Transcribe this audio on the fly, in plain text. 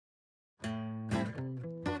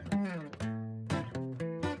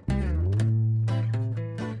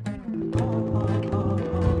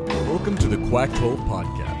Welcome to the Quack 12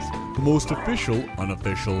 Podcast, the most official,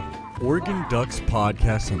 unofficial Oregon Ducks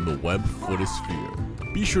podcast on the web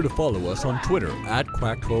footosphere. Be sure to follow us on Twitter at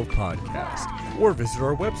Quack12Podcast or visit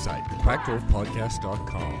our website,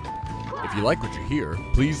 quack12podcast.com. If you like what you hear,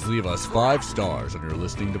 please leave us 5 stars on your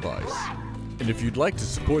listening device. And if you'd like to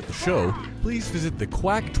support the show, please visit the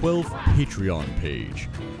Quack 12 Patreon page,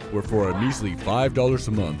 where for a measly $5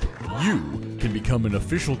 a month, you can become an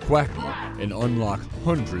official Quacky and unlock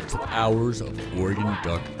hundreds of hours of Oregon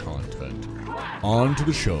Duck content. On to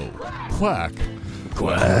the show. Quack.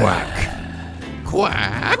 Quack. Quack.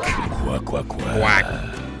 Quack, quack, quack. Quack.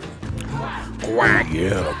 Quack.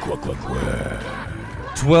 Yeah, quack, quack, quack.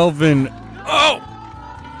 12 and... Oh!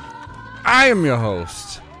 I am your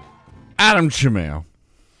host, Adam Chimel.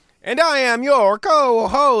 And I am your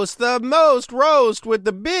co-host, the most roast with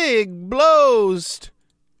the big blows,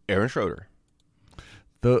 Aaron Schroeder.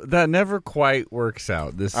 That never quite works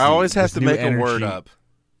out. I always have to make a word up.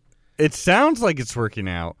 It sounds like it's working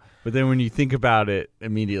out, but then when you think about it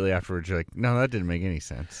immediately afterwards, you're like, no, that didn't make any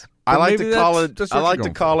sense. I like to call it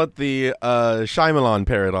the Shyamalan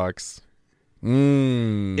paradox.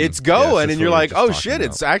 It's going, and you're like, oh shit,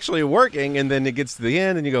 it's actually working, and then it gets to the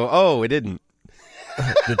end, and you go, oh, it didn't.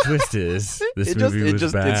 The twist is this movie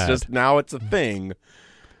was bad. It's just now it's a thing.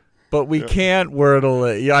 But we can't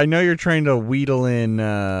wordle it. Yeah, I know you're trying to wheedle in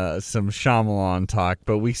some Shyamalan talk,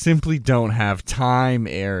 but we simply don't have time,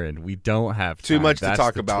 Aaron. We don't have time. Too much to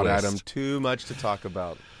talk about, twist. Adam. Too much to talk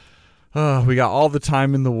about. Oh, we got all the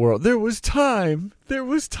time in the world. There was time. There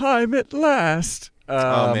was time at last.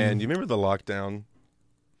 Oh, man. Do you remember the lockdown?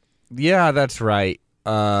 Yeah, that's right.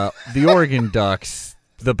 The Oregon Ducks,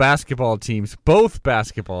 the basketball teams, both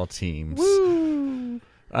basketball teams. Woo!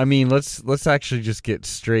 I mean, let's actually just get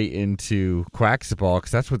straight into Quacksball,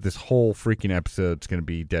 because that's what this whole freaking episode's going to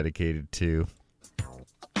be dedicated to.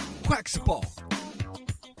 Quacksball.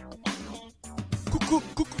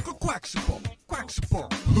 Quacksball. Quacksball.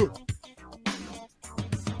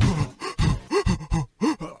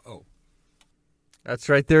 Oh. That's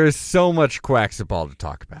right. There is so much Quacksball to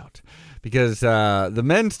talk about. Because the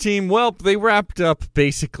men's team, well, they wrapped up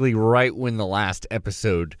basically right when the last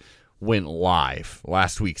episode went live,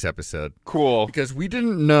 last week's episode. Cool. Because we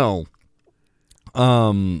didn't know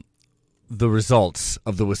the results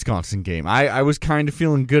of the Wisconsin game. I was kind of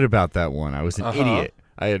feeling good about that one. I was an idiot,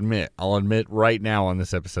 I admit. I'll admit right now on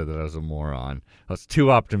this episode that I was a moron. I was too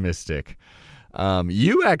optimistic.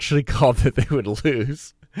 You actually called that they would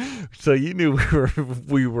lose, so you knew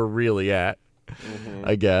we were really at,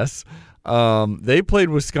 I guess. They played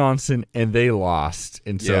Wisconsin and they lost,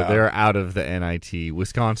 and so they're out of the NIT.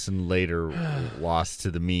 Wisconsin later lost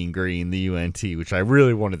to the Mean Green, the UNT, which I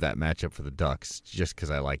really wanted that matchup for the Ducks just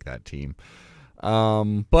because I like that team.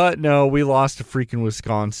 But no, we lost to freaking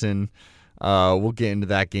Wisconsin. We'll get into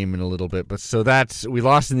that game in a little bit, but so we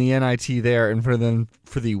lost in the NIT there, and for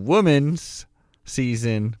the women's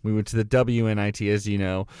season, we went to the WNIT, as you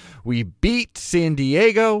know. We beat San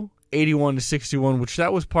Diego 81-61, which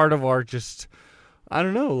that was part of our just, I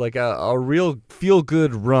don't know, like a real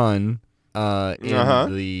feel-good run in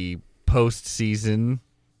the postseason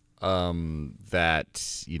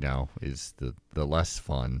that, you know, is the less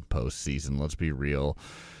fun postseason. Let's be real.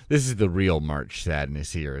 This is the real March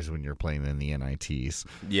sadness here, is when you're playing in the NITs.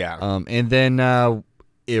 Yeah. And then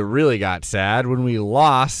it really got sad when we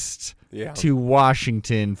lost to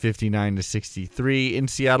Washington 59-63 in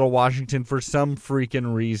Seattle, Washington, for some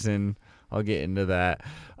freaking reason. I'll get into that.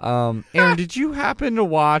 Aaron, did you happen to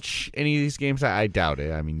watch any of these games? I doubt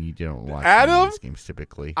it. I mean, you don't watch any of these games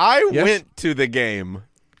typically. I went to the game.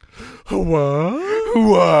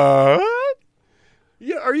 What?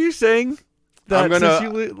 Yeah, are you saying that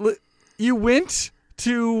since you went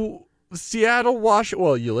to Seattle, Washington?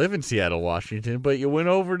 Well, you live in Seattle, Washington, but you went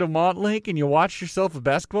over to Montlake and you watched yourself a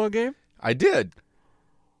basketball game? I did.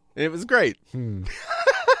 It was great.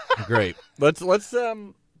 Great. Let's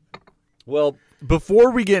well,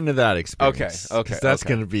 before we get into that experience, okay, that's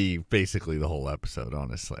going to be basically the whole episode.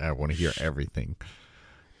 Honestly, I want to hear everything.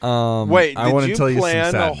 Wait, I want to tell you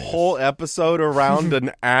plan a whole episode around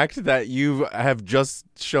an act that you have just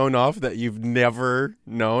shown off that you've never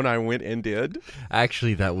known I went and did?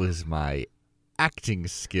 Actually, that was my acting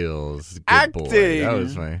skills. Good acting. Boy. That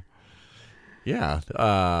was my. Yeah,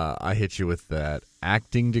 I hit you with that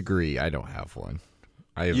acting degree. I don't have one.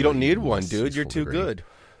 You don't need one, dude. You're too good.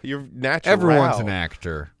 You're natural. Everyone's an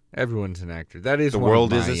actor. Everyone's an actor. That is the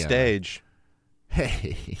world is a stage.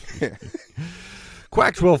 Hey,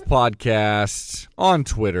 Quack 12 Podcast on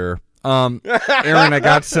Twitter. Aaron, I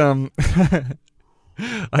got some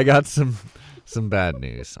some bad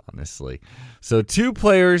news, honestly. So 2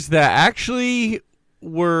 players that actually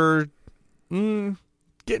were getting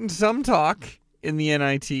some talk in the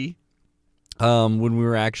NIT when we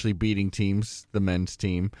were actually beating teams, the men's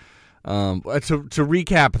team. To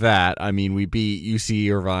recap that, I mean, we beat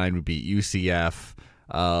UC Irvine, we beat UCF.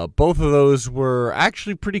 Both of those were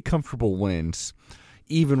actually pretty comfortable wins,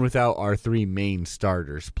 even without our 3 main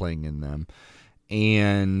starters playing in them.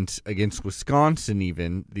 And against Wisconsin,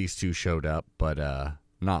 even, these 2 showed up, but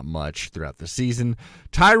not much throughout the season.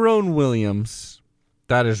 Tyrone Williams,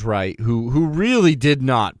 that is right, who really did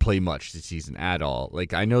not play much this season at all.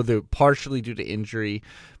 Like, I know they're partially due to injury,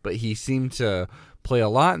 but he seemed to play a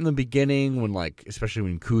lot in the beginning when, like, especially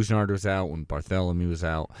when Kuznard was out, when Bartholomew was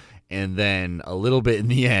out, and then a little bit in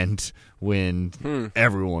the end when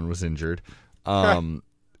everyone was injured.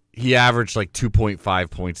 He averaged like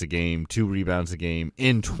 2.5 points a game, 2 rebounds a game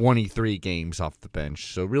in 23 games off the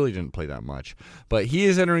bench, so really didn't play that much. But he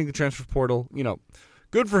is entering the transfer portal. You know,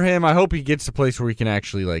 good for him. I hope he gets to a place where he can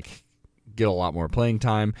actually like get a lot more playing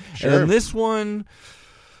time. Sure. And then this one,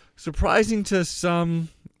 surprising to some,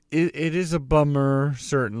 it is a bummer,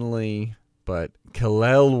 certainly, but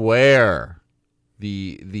Kel'el Ware,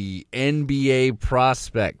 the NBA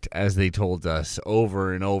prospect, as they told us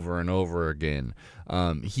over and over and over again,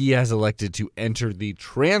 he has elected to enter the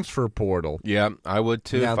transfer portal. Yeah, I would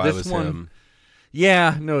too if I was him.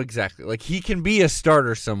 Yeah, no, exactly. Like, he can be a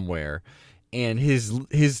starter somewhere, and his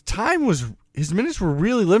minutes were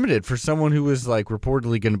really limited for someone who was like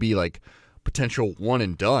reportedly going to be like potential one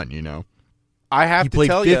and done. You know, I have to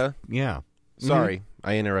tell you. Yeah, sorry,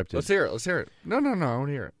 I interrupted. Let's hear it. No, I want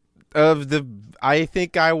to hear it. I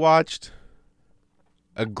think I watched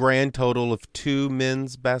a grand total of 2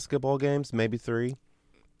 men's basketball games, maybe 3.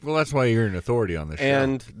 Well, that's why you're an authority on this show.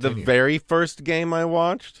 And the very first game I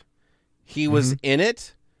watched, he was in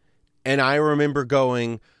it, and I remember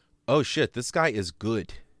going, oh, shit, this guy is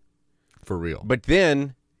good. For real. But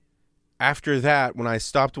then, after that, when I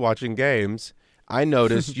stopped watching games, I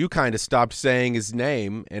noticed you kind of stopped saying his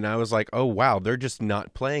name, and I was like, oh, wow, they're just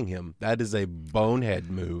not playing him. That is a bonehead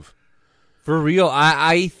move. For real,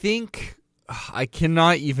 I think I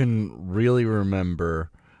cannot even really remember.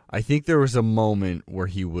 I think there was a moment where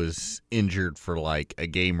he was injured for like a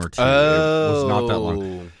game or 2. Oh. It was not that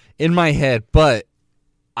long in my head, but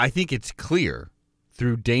I think it's clear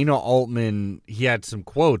through Dana Altman. He had some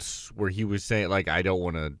quotes where he was saying, like,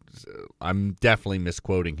 I'm definitely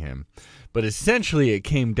misquoting him, but essentially it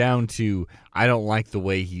came down to, I don't like the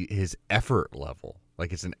way his effort level.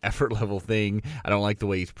 Like, it's an effort level thing. I don't like the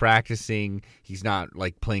way he's practicing. He's not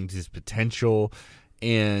like playing to his potential.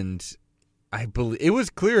 And I believe it was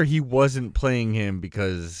clear he wasn't playing him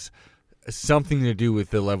because something to do with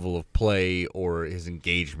the level of play or his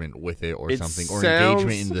engagement with it or something, or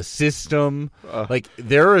engagement in the system. Like,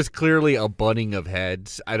 there is clearly a butting of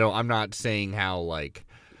heads. I'm not saying how, like,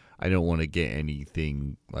 I don't want to get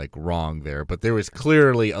anything like wrong there, but there was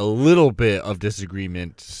clearly a little bit of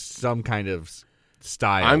disagreement, some kind of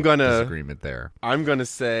style disagreement there. I'm gonna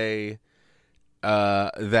say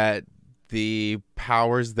that the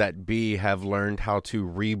powers that be have learned how to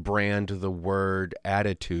rebrand the word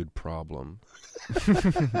attitude problem.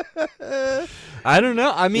 I don't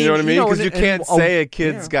know. I mean, you know what I mean? Because you can't say a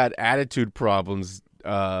kid's got attitude problems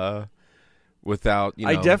without,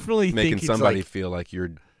 I definitely making think somebody like, feel like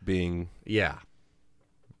you're being. Yeah.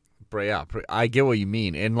 I get what you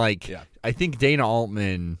mean. And like, I think Dana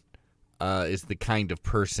Altman is the kind of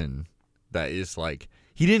person that is like,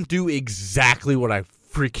 he didn't do exactly what I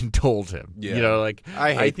freaking told him. Yeah. You know, like,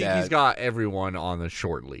 I think that. He's got everyone on the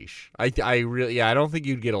short leash. I really, I don't think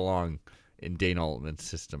you'd get along in Dana Altman's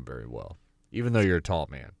system very well, even though you're a tall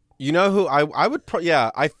man. You know who I would,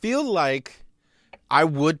 I feel like I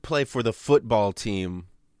would play for the football team.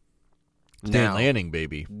 Dan Lanning,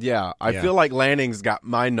 baby. Yeah, I feel like Lanning's got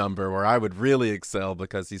my number where I would really excel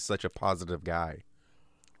because he's such a positive guy.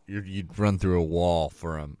 You'd run through a wall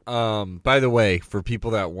for him. By the way, for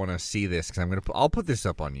people that want to see this, because I'll put this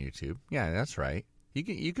up on YouTube. Yeah, that's right.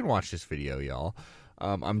 You can watch this video, y'all.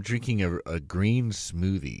 I'm drinking a green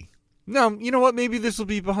smoothie. No, you know what? Maybe this will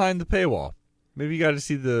be behind the paywall. Maybe you got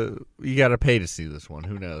to pay to see this one.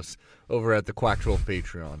 Who knows? Over at the Quack 12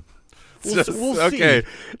 Patreon. We'll see. Okay,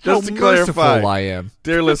 just to clarify, I am,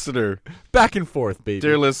 dear listener, back and forth, baby.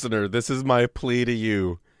 Dear listener, this is my plea to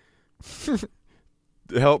you.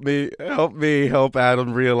 Help me help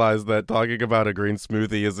Adam realize that talking about a green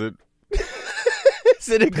smoothie isn't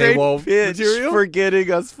a great pitch material for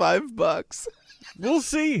getting us $5. We'll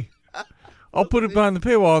see. I'll put it behind the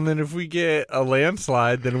paywall, and then if we get a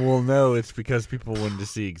landslide, then we'll know it's because people wanted to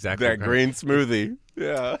see exactly that green smoothie.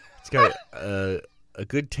 Yeah. It's got a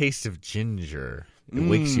good taste of ginger. It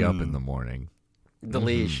wakes you up in the morning.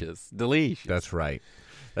 Delicious. Delicious. That's right.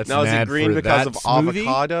 That's Now, an is it ad green for because that of smoothie?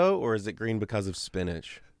 avocado or is it green because of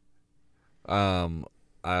spinach?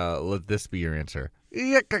 Let this be your answer.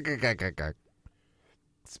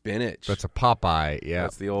 Spinach. That's a Popeye. Yeah,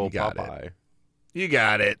 That's the old you got Popeye. It. You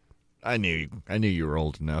got it. I knew you were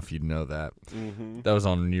old enough. You'd know that. Mm-hmm. That was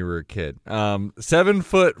on when you were a kid.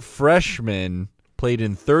 7-foot freshman played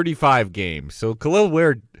in 35 games. So Khalil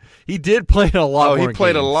Ware, he did play a lot. Oh, more he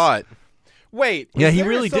played games. a lot. Wait, Yeah, is he there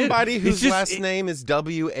really did. somebody It's whose just- last name is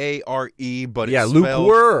W-A-R-E, but Yeah, it's Luke spelled...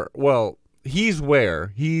 Ware. Well, he's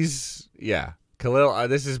Ware. Khalil.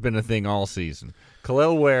 This has been a thing all season.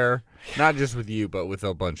 Khalil Ware, not just with you, but with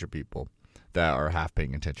a bunch of people that are half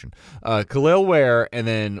paying attention. Khalil Ware, and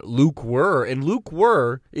then Luke Ware. And Luke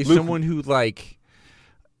Ware is someone who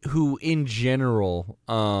in general,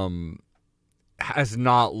 has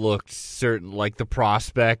not looked certain, like the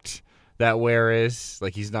prospect that Ware is.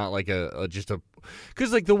 Like, he's not like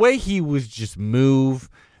because like the way he was just move,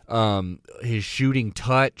 his shooting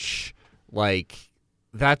touch, like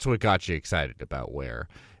that's what got you excited about Ware.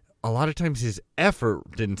 A lot of times his effort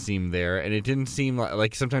didn't seem there, and it didn't seem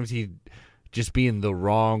like sometimes he'd just be in the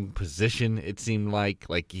wrong position. It seemed like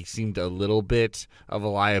he seemed a little bit of a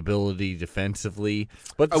liability defensively,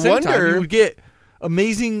 but at the same time, you would get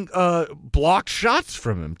amazing block shots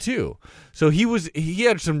from him too. So he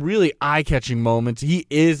had some really eye-catching moments. He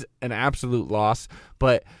is an absolute loss,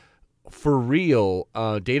 but for real,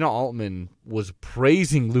 Dana Altman was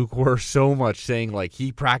praising Luke Ware so much, saying like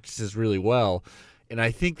he practices really well. And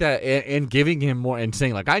I think that, and giving him more, and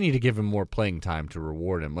saying like I need to give him more playing time to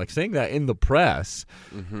reward him, like saying that in the press.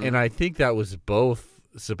 Mm-hmm. And I think that was both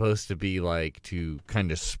supposed to be like to kind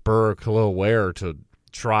of spur Khalil Ware to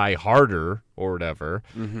try harder or whatever,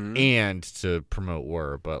 mm-hmm. and to promote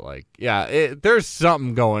Ware. But like, yeah, there's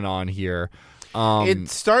something going on here. It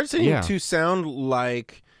starts to sound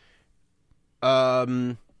like,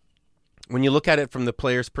 when you look at it from the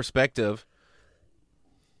player's perspective,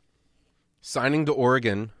 signing to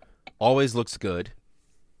Oregon always looks good,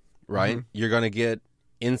 right? Mm-hmm. You're going to get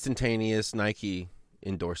instantaneous Nike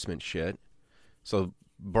endorsement shit. So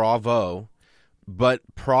bravo.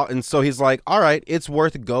 And so he's like, all right, it's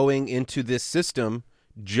worth going into this system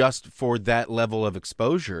just for that level of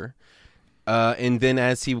exposure. And then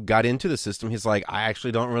as he got into the system, he's like, I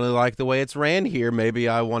actually don't really like the way it's ran here. Maybe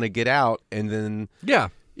I want to get out. And then, and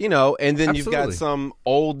then Absolutely. You've got some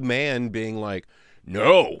old man being like,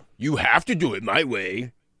 no, you have to do it my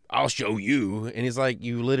way. I'll show you. And he's like,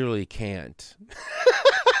 you literally can't.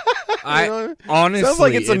 Honestly, sounds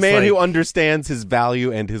like it's a man who understands his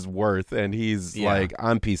value and his worth, and he's like,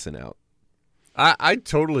 I'm peacing out. I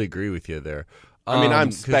totally agree with you there. I mean,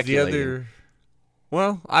 I'm speculating.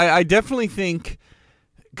 I definitely think,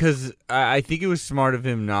 because I think it was smart of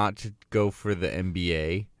him not to go for the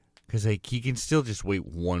NBA, because like, he can still just wait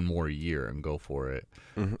one more year and go for it.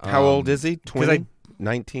 Mm-hmm. How old is he? 20?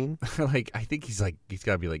 19? Like, I think he's got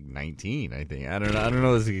to be like 19. I think I don't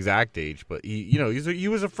know his exact age, but he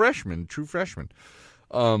was a freshman, true freshman,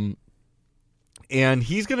 and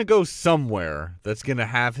he's gonna go somewhere that's gonna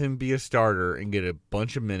have him be a starter and get a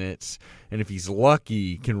bunch of minutes, and if he's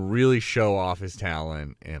lucky, can really show off his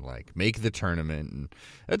talent and like make the tournament, and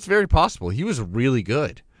that's very possible. He was really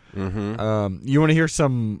good. Mm-hmm. You want to hear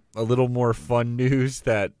a little more fun news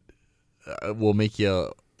that will make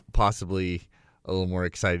you possibly a little more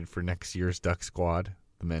excited for next year's Duck Squad,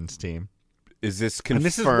 the men's team. Is this confirmed? And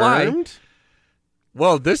this is why,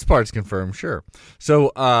 well, this part's confirmed, sure.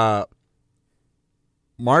 So,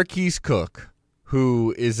 Marquise Cook,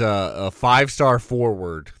 who is a 5-star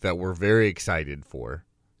forward that we're very excited for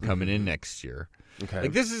coming in next year. Okay.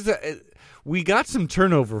 Like, this is we got some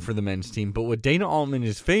turnover for the men's team, but what Dana Altman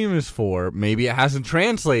is famous for, maybe it hasn't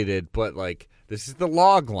translated, but like, this is the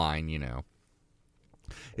log line,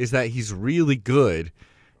 is that he's really good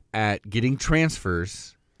at getting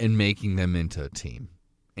transfers and making them into a team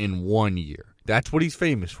in 1 year. That's what he's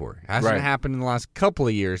famous for. It hasn't happened in the last couple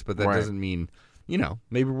of years, but that doesn't mean,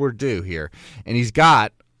 maybe we're due here. And he's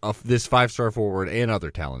got this 5-star forward and other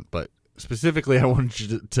talent. But specifically, I wanted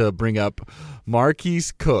you to bring up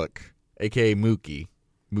Marquise Cook, a.k.a. Mookie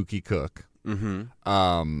Cook.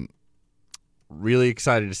 Mm-hmm. Really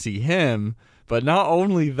excited to see him. But not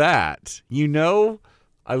only that,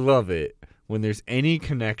 I love it when there's any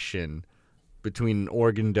connection between an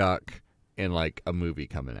Oregon Duck and like a movie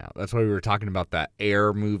coming out. That's why we were talking about that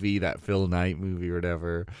Air movie, that Phil Knight movie or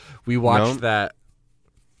whatever. We watched that.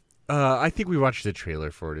 I think we watched the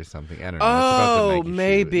trailer for it or something. I don't know. It's about the Nike shoe.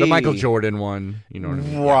 Maybe. The Michael Jordan one. You know what I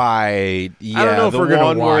mean? Right. Yeah. I don't know if the we're gonna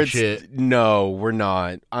one where watch it. No, we're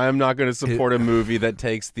not. I'm not going to support a movie that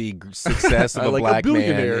takes the success of a Like a black man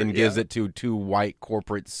billionaire, and gives it to two white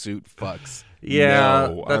corporate suit fucks. Yeah,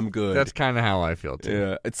 No, I'm good. That's kind of how I feel too.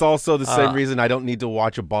 Yeah, it's also the same reason I don't need to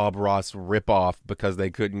watch a Bob Ross ripoff because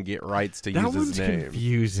they couldn't get rights to That use his one's name.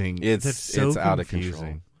 confusing. It's That's so it's out of confusing.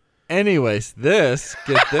 control. Anyways,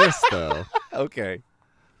 get this though. Okay.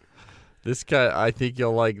 This guy, I think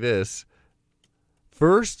you'll like this.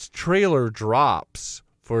 First trailer drops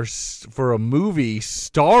for a movie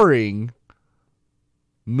starring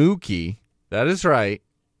Mookie. That is right,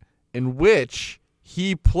 in which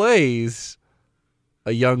he plays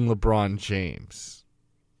a young LeBron James.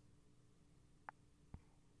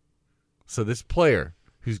 So this player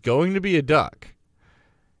who's going to be a Duck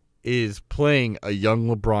is playing a young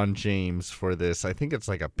LeBron James for this. I think it's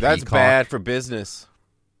like a Peacock. That's bad for business.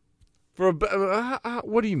 For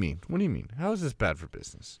what do you mean? What do you mean? How is this bad for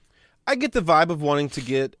business? I get the vibe of wanting to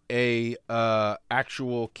get a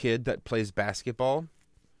actual kid that plays basketball.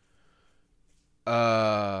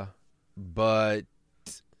 But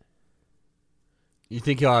You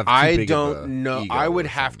think he'll have? Too I big of a don't know. ego I would or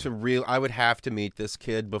have something? I would have to meet this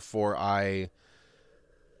kid before I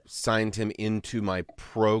signed him into my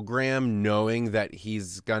program, knowing that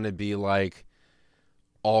he's gonna be like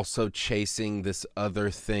also chasing this other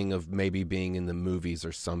thing of maybe being in the movies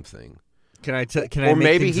or something. Can I make Or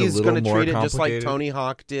maybe things a he's little going to more treat it just like complicated? Tony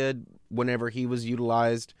Hawk did whenever he was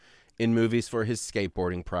utilized in movies for his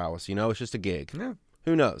skateboarding prowess. You know, it's just a gig. Yeah.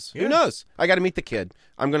 Who knows? Yeah. Who knows? I got to meet the kid.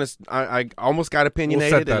 I almost got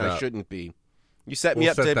opinionated, that and I up. shouldn't be. You set me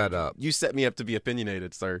We'll up set to that up. You set me up to be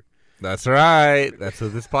opinionated, sir. That's right. That's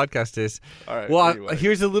what this podcast is. All right. Well, anyway.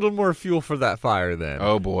 here's a little more fuel for that fire then.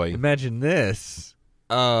 Oh boy. Imagine this.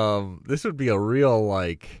 This would be a real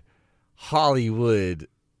like Hollywood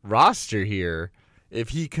roster here if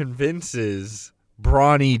he convinces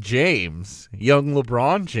Bronny James, young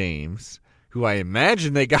LeBron James, who I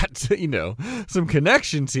imagine they got to, some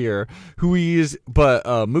connections here, who he is, but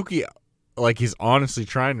Mookie like is honestly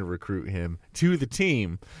trying to recruit him to the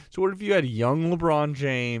team. So what if you had young LeBron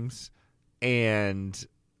James and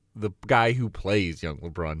the guy who plays young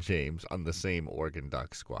LeBron James on the same Oregon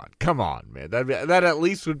Duck squad? Come on, man. That at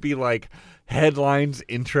least would be like headlines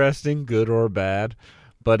interesting, good or bad.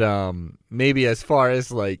 But maybe as far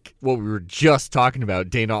as like what we were just talking about,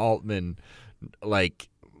 Dana Altman like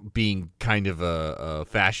being kind of a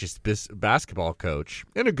fascist basketball coach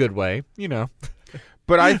in a good way,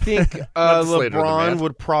 But I think Not Slater the LeBron man.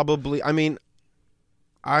 would probably. I mean,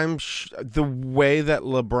 the way that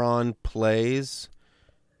LeBron plays,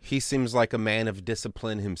 he seems like a man of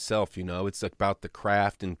discipline himself. It's about the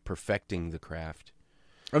craft and perfecting the craft.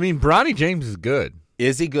 I mean, Bronny James is good.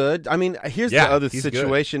 Is he good? I mean, here's Yeah, the other he's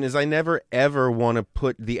situation: is I never ever want to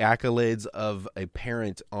put the accolades of a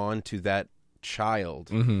parent onto that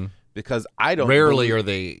child because I don't. Rarely believe- are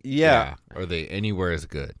they. Yeah. Are they anywhere as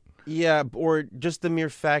good? Yeah, or just the mere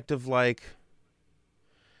fact of like,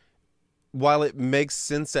 while it makes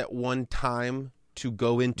sense at one time to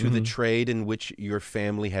go into the trade in which your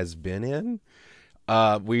family has been in,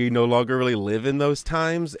 we no longer really live in those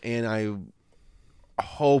times, and I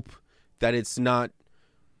hope that it's not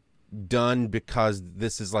done because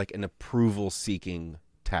this is like an approval-seeking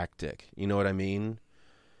tactic. You know what I mean?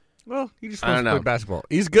 Well, he just I wants don't to play know. basketball.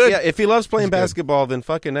 He's good. Yeah, if he loves playing He's good. basketball, then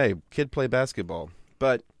fucking A, kid play basketball.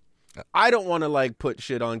 But I don't want to like put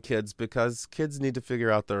shit on kids because kids need to figure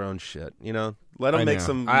out their own shit. Let them I make know.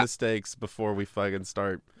 some mistakes before we fucking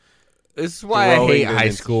start. This is why I throwing hate them high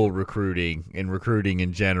into- school recruiting and recruiting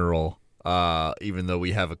in general. Even though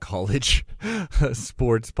we have a college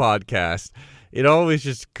sports podcast, it always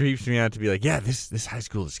just creeps me out to be like, yeah, this high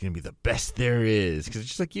school is going to be the best there is, because it's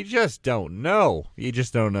just like you just don't know. You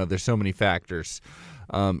just don't know. There's so many factors.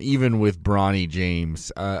 Even with Bronny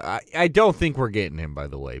James, I don't think we're getting him, by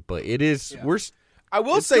the way, but it is. Yeah. We're I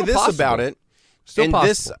will It's say still this possible. about it, still and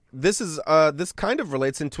possible. this kind of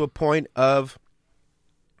relates into a point of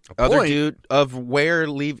point? where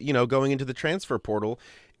going into the transfer portal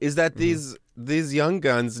is that these young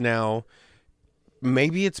guns now,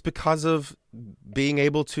 maybe it's because of being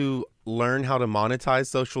able to learn how to monetize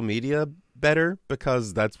social media better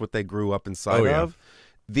because that's what they grew up inside Oh, yeah. of.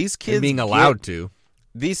 These kids and being allowed to.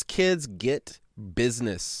 These kids get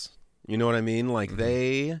business. You know what I mean? Like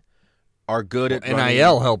they are good at running-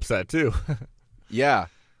 NIL helps that too. Yeah.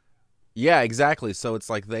 Yeah, exactly. So it's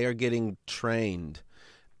like they are getting trained.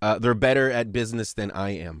 They're better at business than I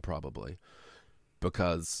am, probably.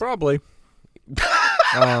 Because Probably.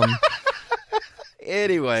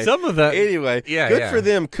 Anyway. Some of that. Anyway. Yeah, Good yeah. for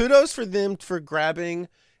them. Kudos for them for grabbing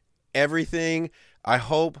everything. I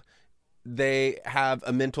hope they have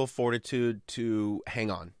a mental fortitude to hang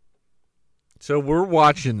on. So we're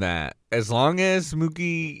watching that. As long as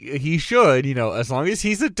Mookie, he should, as long as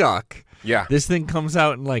he's a Duck. Yeah. This thing comes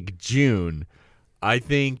out in like June. I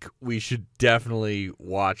think we should definitely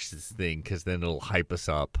watch this thing because then it'll hype us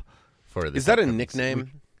up for this. Is that a upcoming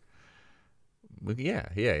nickname? season.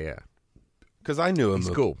 Yeah. Because I knew a He's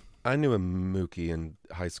Mookie. cool. I knew a Mookie in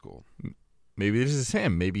high school. Maybe this is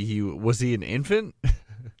him. Maybe was he an infant?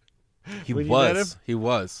 He When you met was. him? He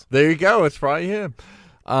was. There you go. It's probably him.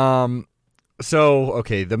 So,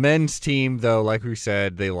 okay, the men's team, though, like we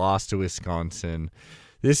said, they lost to Wisconsin.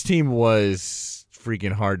 This team was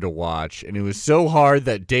freaking hard to watch, and it was so hard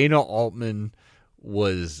that Dana Altman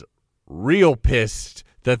was real pissed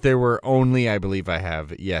that there were only, I believe I have,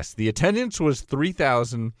 the attendance was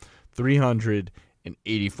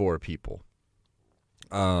 3,384 people.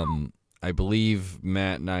 I believe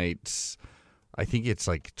Matt Knight's, I think it's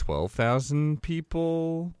like 12,000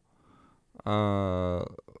 people. What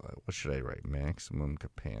should I write? Maximum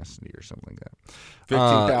capacity or something like that.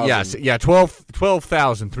 15,000.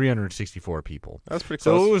 12,364 people. That was pretty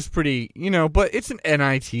So close. it was pretty, but it's an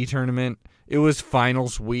NIT tournament. It was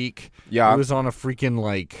finals week. Yeah. It was on a freaking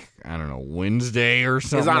I don't know, Wednesday or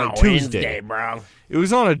something. It's on like a Tuesday, Wednesday, bro. It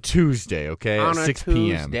was on a Tuesday, okay, On at a 6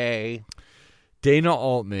 p.m. Tuesday. Dana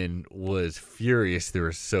Altman was furious there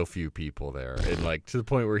were so few people there. And to the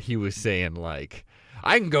point where he was saying I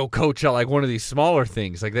can go coach at one of these smaller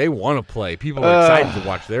things. They want to play. People are excited to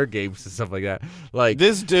watch their games and stuff like that.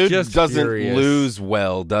 This dude just doesn't furious. lose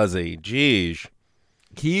well, does he? Jeez.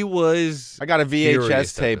 He was. I got a furious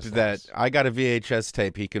VHS at tape this that loss. I got a VHS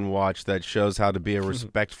tape he can watch that shows how to be a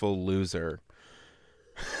respectful loser.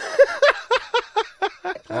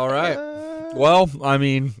 All right. Well, I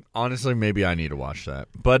mean, honestly, maybe I need to watch that.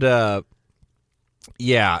 But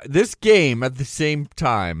yeah, this game at the same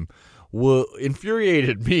time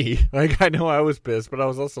infuriated me. I know I was pissed, but I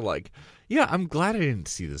was also yeah, I'm glad I didn't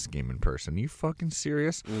see this game in person. Are you fucking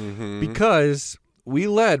serious? Mm-hmm. Because we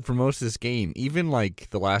led for most of this game. Even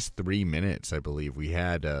the last 3 minutes, I believe we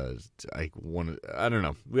had I don't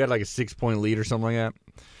know. We had a 6-point lead or something like that.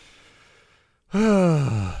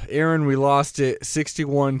 Aaron, we lost it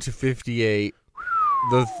 61-58.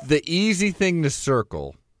 The easy thing to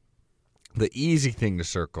circle. The easy thing to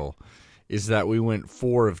circle is that we went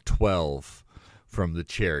 4 of 12 from the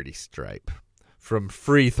charity stripe. From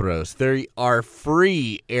free throws. They are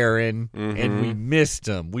free, Aaron, and we missed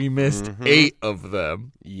them. We missed 8 of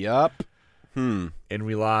them, Yup. and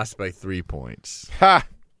we lost by 3 points. Ha.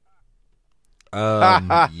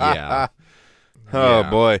 Yeah. Oh, Yeah.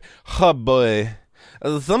 boy. Oh, boy.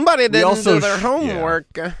 Somebody didn't also do their sh- homework.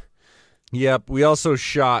 Yep. We also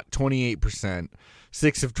shot 28%,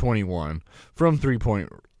 6 of 21 from 3-point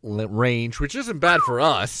range, which isn't bad for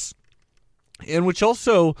us, and which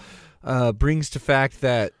also brings to fact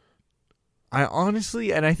that I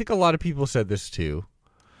honestly, and I think a lot of people said this too,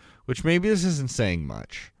 which maybe this isn't saying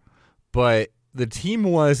much, but the team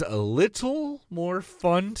was a little more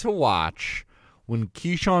fun to watch when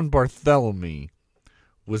Keyshawn Bartholomew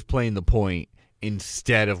was playing the point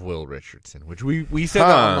instead of Will Richardson, which we said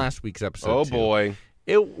that on last week's episode. Oh, too. boy.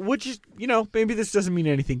 Which is, maybe this doesn't mean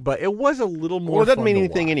anything, but it was a little more. Well, it doesn't fun mean to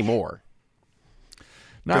anything watch. anymore.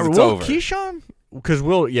 Not 'Cause it's Will over. Keyshawn, because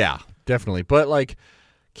Will, yeah, definitely. But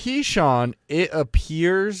Keyshawn, it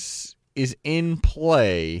appears is in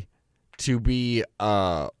play to be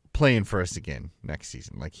playing for us again next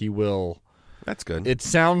season. He will. That's good. It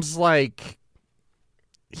sounds like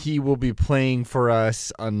he will be playing for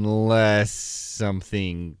us unless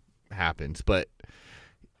something happens, but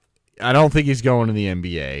I don't think he's going to the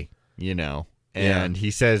NBA, and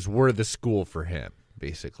he says we're the school for him,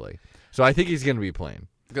 basically. So I think he's going to be playing.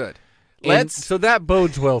 Good. So that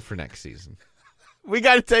bodes well for next season. We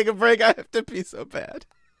got to take a break. I have to pee so bad.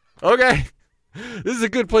 Okay. This is a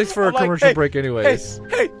good place for a commercial break anyways.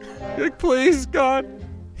 Hey. Please, God.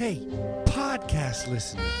 Hey, podcast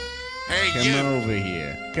listener. Hey, Come you. over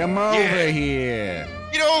here. Come over here.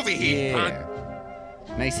 Get over here, Yeah.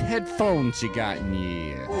 punk. Nice headphones you got in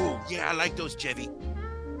your ear. Ooh, yeah, I like those, Chevy.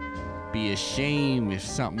 Be a shame if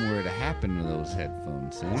something were to happen to those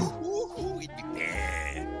headphones, eh? Ooh, it'd be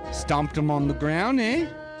bad. Stomped them on the ground, eh?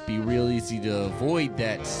 Be real easy to avoid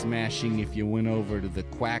that smashing if you went over to the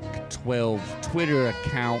Quack12 Twitter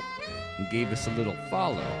account and gave us a little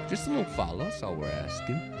follow. Just a little follow, that's all we're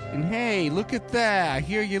asking. And hey, look at that. I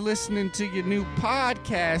hear you listening to your new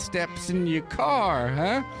podcast eps in your car,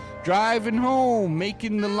 huh? driving home,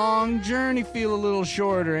 making the long journey feel a little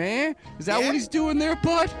shorter, eh? Is that what he's doing there,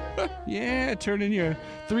 bud? Yeah, turning your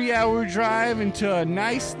 3-hour drive into a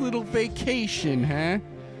nice little vacation, huh?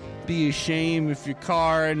 Be a shame if your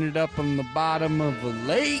car ended up on the bottom of a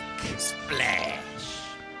lake. Splash.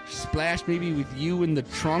 Splash maybe with you in the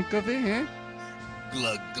trunk of it, huh?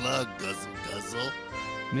 Glug, glug, guzzle, guzzle.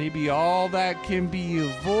 Maybe all that can be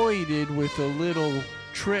avoided with a little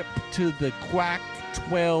trip to the Quack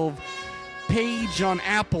 12 page on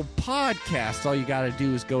Apple Podcasts. All you got to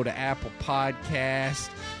do is go to Apple Podcast,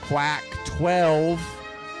 Quack 12,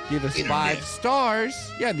 give us 5 stars.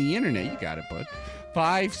 Yeah, the internet, you got it, bud.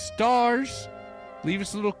 5 stars. Leave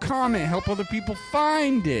us a little comment, help other people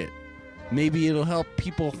find it. Maybe it'll help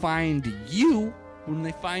people find you when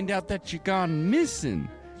they find out that you're gone missing,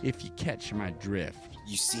 if you catch my drift.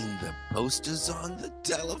 You seen the posters on the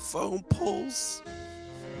telephone poles?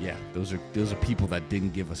 Yeah, those are people that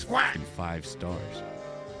didn't give us fucking 5 stars.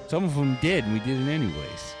 Some of them did, and we did it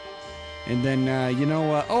anyways. And then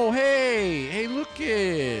oh hey, look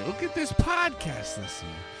at this podcast listener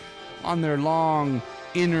on their long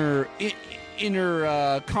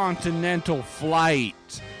intercontinental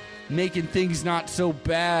flight, making things not so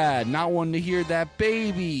bad, not wanting to hear that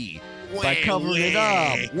baby by covering it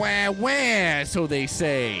up. Wah wah, so they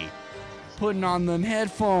say, putting on them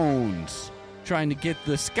headphones, trying to get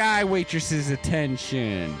the sky waitress's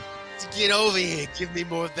attention. Get over here. Give me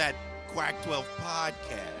more of that Quack 12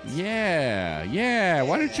 podcast. Yeah.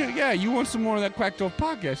 Why don't you? Yeah, you want some more of that Quack 12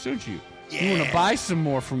 podcast, don't you? Yeah. You want to buy some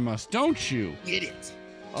more from us, don't you? Get it.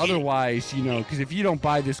 Otherwise, because if you don't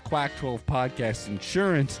buy this Quack 12 podcast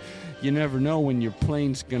insurance, you never know when your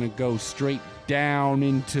plane's going to go straight down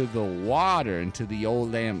into the water, into the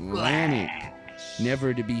old Atlantic,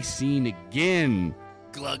 never to be seen again.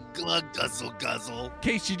 Glug, glug, guzzle, guzzle. In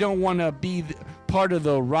case you don't want to be part of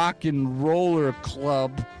the rock and roller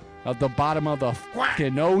club at the bottom of the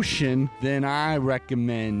fucking ocean, then I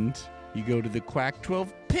recommend you go to the Quack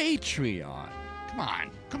 12 Patreon.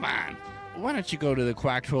 Come on. Why don't you go to the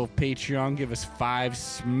Quack 12 Patreon, give us 5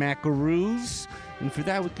 smackaroos, and for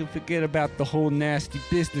that we can forget about the whole nasty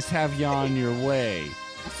business, have you on your way.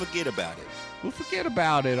 We'll forget about it. We'll forget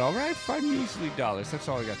about it, all right? $5 measly, that's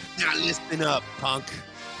all I got. Now listen up, punk.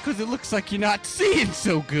 Because it looks like you're not seeing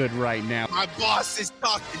so good right now. My boss is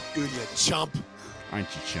talking to you, chump. Aren't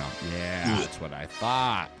you, chump? Yeah, that's what I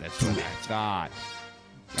thought.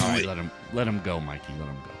 All right, let him go, Mikey. Let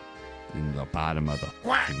him go. In the bottom of the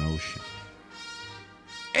fucking ocean.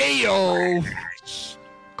 Ayo!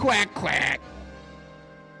 Quack, quack.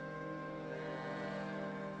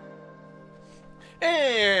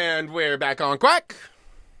 And we're back on Quack.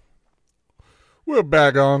 We're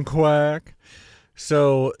back on Quack.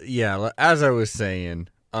 So, yeah, as I was saying,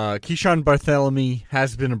 Keyshawn Bartholomew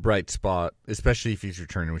has been a bright spot, especially if he's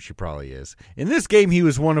returning, which he probably is. In this game, he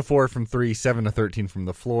was 1 of 4 from 3, 7 of 13 from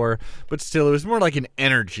the floor, but still, it was more like an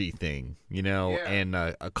energy thing, and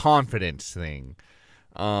a confidence thing.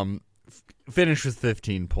 Finished with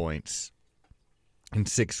 15 points and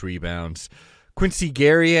 6 rebounds. Quincy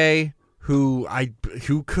Guerrier, who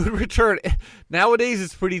could return. Nowadays,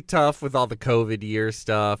 it's pretty tough with all the COVID year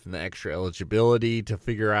stuff and the extra eligibility to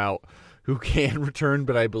figure out who can return,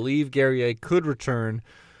 but I believe Guerrier could return,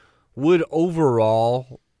 would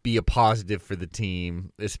overall be a positive for the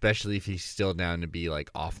team, especially if he's still down to be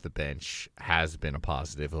off the bench, has been a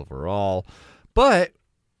positive overall. But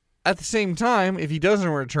at the same time, if he doesn't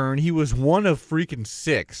return, he was 1 of freaking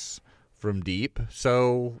 6 from deep,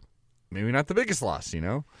 so maybe not the biggest loss,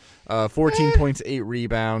 14 points, 8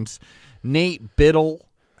 rebounds. Nate Biddle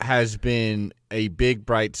has been a big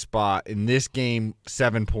bright spot in this game,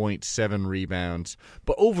 7 points, 7 rebounds.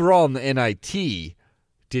 But overall in the NIT,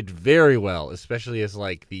 did very well, especially as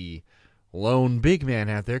the lone big man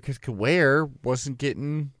out there, because Ware wasn't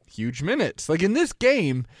getting huge minutes. In this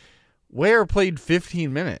game, Ware played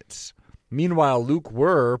 15 minutes. Meanwhile, Luke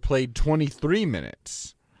Wurr played 23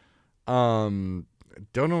 minutes. Don't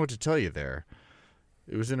know what to tell you there.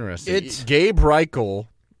 It was interesting. Gabe Reichel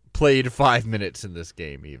played 5 minutes in this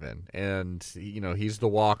game even, and he's the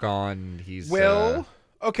walk-on. He's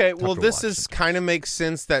okay. Well, this is kind of makes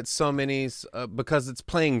sense that so many because it's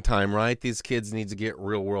playing time, right? These kids need to get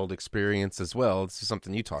real-world experience as well. This is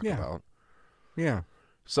something you talk about. Yeah.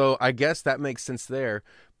 So I guess that makes sense there,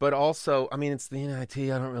 but also, it's the NIT.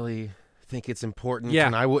 I don't really think it's important,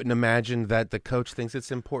 and I wouldn't imagine that the coach thinks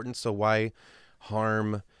it's important. So why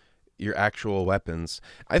harm your actual weapons?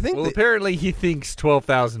 I think. Well, apparently he thinks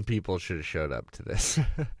 12,000 people should have showed up to this.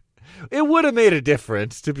 It would have made a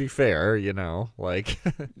difference, to be fair. Yeah,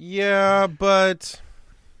 but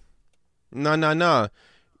no.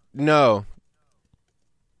 No.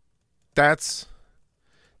 That's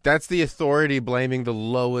the authority blaming the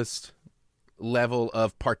lowest level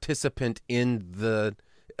of participant in the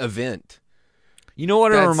event. You know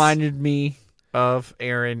what it That's- reminded me of,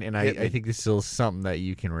 Aaron, and Hit me. I think this is something that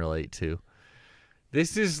you can relate to.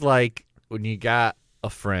 This is like when you got a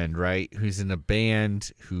friend, right, who's in a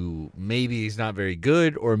band who maybe is not very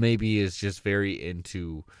good or maybe is just very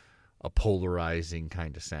into a polarizing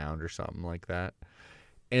kind of sound or something like that.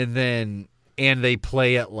 And they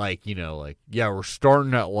play at like, we're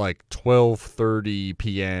starting at like 12:30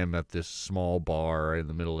 p.m. at this small bar in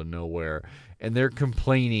the middle of nowhere, and they're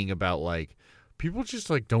complaining about like people just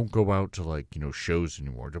like don't go out to like, shows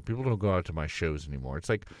anymore. People don't go out to my shows anymore. It's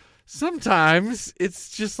like sometimes it's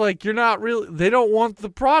just like you're not really, they don't want the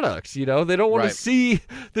products, they don't want Right. to see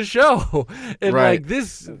the show. And Right. like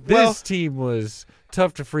this Well- team was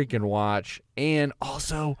tough to freaking watch, and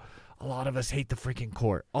also a lot of us hate the freaking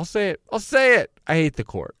court. I'll say it. I hate the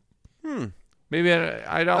court. Maybe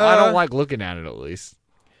I don't like looking at it, at least.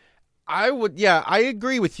 I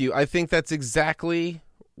agree with you. I think that's exactly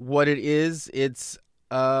what it is. It's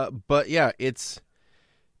but yeah,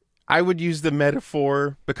 I would use the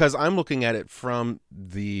metaphor because I'm looking at it from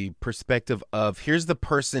the perspective of here's the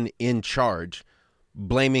person in charge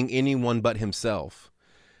blaming anyone but himself.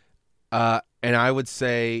 And I would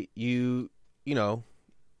say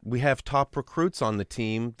we have top recruits on the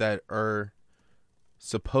team that are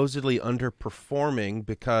supposedly underperforming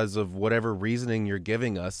because of whatever reasoning you're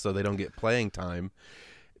giving us so they don't get playing time.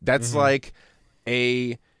 That's like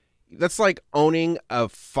owning a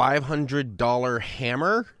 $500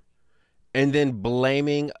 hammer and then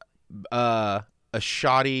blaming a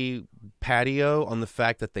shoddy patio on the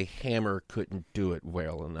fact that the hammer couldn't do it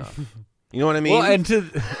well enough. You know what I mean? Well, and to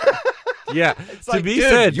yeah, it's to like, be dude,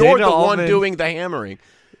 said, you're Dana the one Altman, doing the hammering.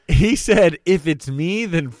 He said, "If it's me,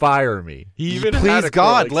 then fire me." He even had Please a quote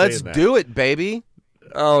God, like let's saying that. do it, baby.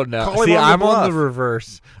 Oh no! Call him See, on the I'm on the bluff.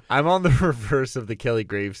 reverse. I'm on the reverse of the Kelly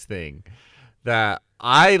Graves thing. That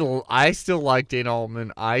I still like Dana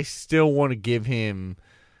Altman. I still want to give him,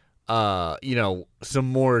 some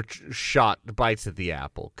more shot bites at the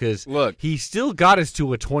apple because Look. he still got us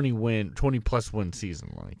to a 20+ win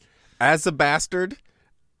season. Like, As a bastard,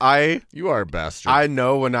 you are a bastard. I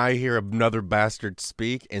know when I hear another bastard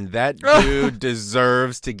speak, and that dude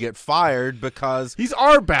deserves to get fired because He's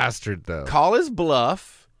our bastard, though. call his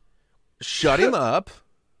bluff, shut him up,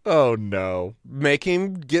 Oh no! make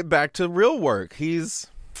him get back to real work. He's,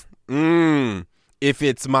 if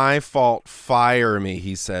it's my fault, fire me,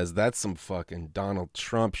 he says. That's some fucking Donald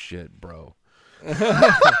Trump shit, bro.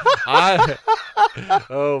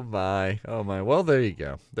 Oh my! Well, there you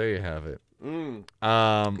go. There you have it.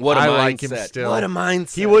 What I like him still. What a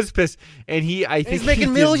mindset. He was pissed, and I think He's making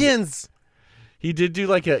he millions. He did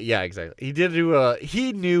do exactly. He did do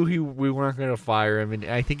he knew we weren't going to fire him, and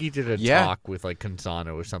I think he did a talk with like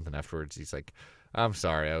Consano or something afterwards. He's like, "I'm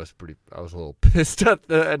sorry, I was a little pissed at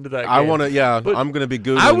the end of that game." I want to, But I'm going to be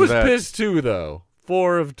Googling I was that. pissed too, though.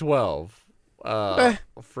 4 of 12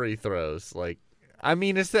 free throws. Like, I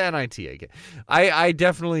mean, it's the NIT. I get. I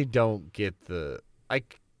definitely don't get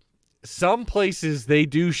some places they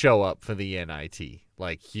do show up for the NIT,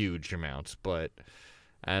 like huge amounts, but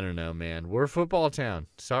I don't know, man. We're a football town.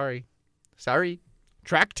 Sorry.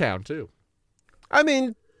 Track town too. I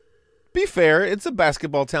mean, be fair. It's a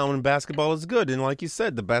basketball town and basketball is good. And like you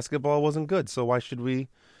said, the basketball wasn't good. So why should we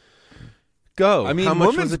go? I mean, How much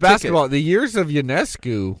was women's a basketball, ticket? the years of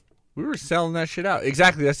UNESCO, we were selling that shit out.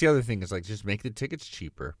 Exactly. That's the other thing is like just make the tickets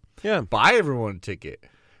cheaper. Yeah. Buy everyone a ticket.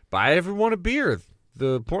 Buy everyone a beer.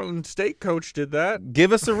 The Portland State coach did that.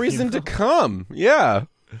 Give us a reason to come. Yeah.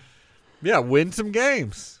 Yeah, win some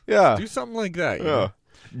games. Yeah. Do something like that. you Yeah. know?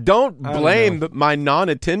 Don't I don't blame my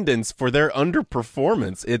non-attendance for their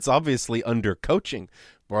underperformance. It's obviously under coaching.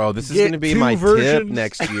 Bro, this is Get going to be 2 my tip versions.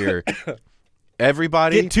 next year.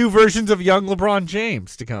 Everybody. Get 2 versions of young LeBron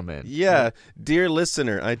James to come in. Yeah. Dear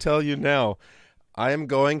listener, I tell you now, I am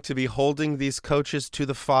going to be holding these coaches to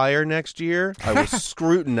the fire next year. I will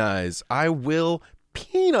scrutinize. I will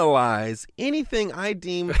penalize anything I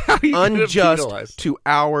deem How are you gonna unjust penalize? to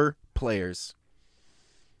our players.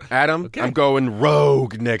 Adam, Okay. I'm going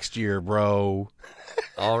rogue next year, bro.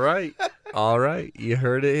 All right. You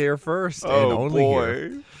heard it here first. and only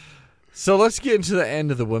here. So let's get into the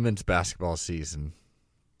end of the women's basketball season.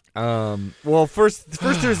 Well, first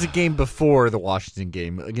there's the game before the Washington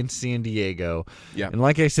game against San Diego. Yeah. And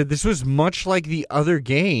like I said, this was much like the other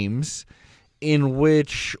games in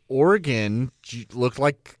which Oregon looked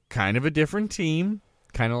like kind of a different team,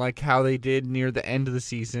 kind of like how they did near the end of the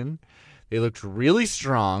season. They looked really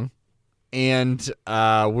strong. and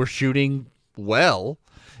we're shooting well,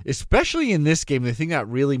 especially in this game. The thing that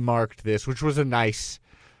really marked this, which was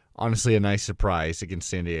honestly a nice surprise against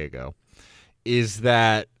San Diego, is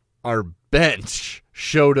that our bench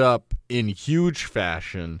showed up in huge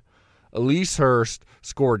fashion. Elise Hurst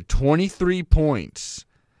scored 23 points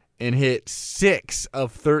and hit 6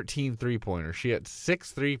 of 13 three-pointers. She had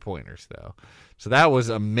 6 three-pointers, though. So that was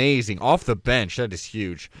amazing. Off the bench, that is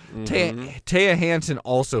huge. Taya Hansen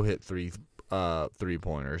also hit 3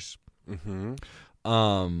 three-pointers.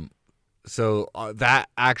 So that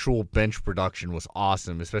actual bench production was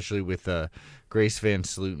awesome, especially with Grace Van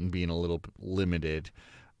Sluten being a little limited.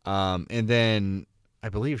 And then I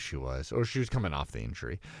believe she was coming off the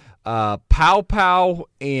injury. Pow Pow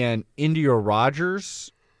and India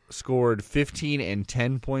Rogers scored 15 and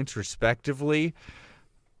 10 points respectively.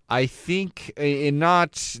 I think they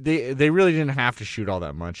really didn't have to shoot all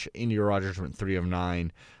that much. India Rogers went 3 of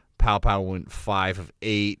 9. Pow Pow went 5 of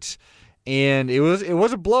 8. And it was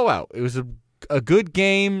a blowout. It was a good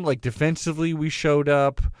game. Like, defensively, we showed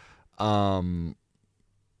up. I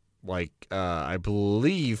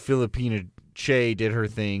believe Filipina Che did her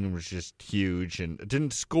thing and was just huge and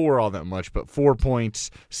didn't score all that much, but 4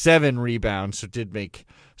 points, 7 rebounds, so did make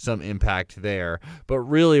some impact there. But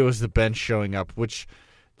really, it was the bench showing up, which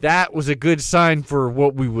that was a good sign for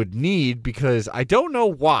what we would need, because I don't know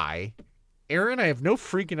why. Aaron, I have no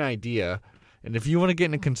freaking idea. And if you want to get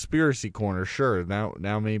in a conspiracy corner, sure,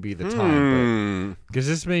 now may be the time. Because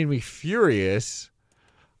this made me furious.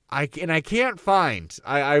 I can't find.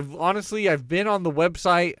 I've been on the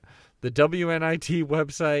website, the WNIT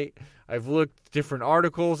website. I've looked at different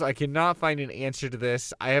articles. I cannot find an answer to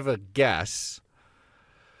this. I have a guess.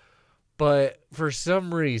 But for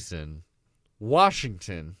some reason,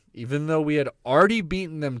 Washington, even though we had already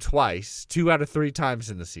beaten them twice, 2 out of 3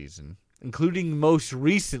 times in the season, including most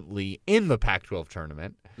recently in the Pac-12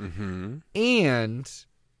 tournament, and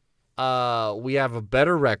we have a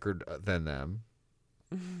better record than them,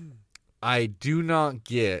 I do not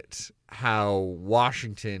get how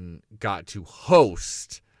Washington got to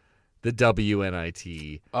host the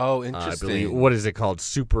WNIT. Oh, interesting. I believe, what is it called?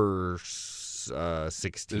 Super 16, I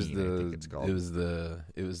think it's called. It was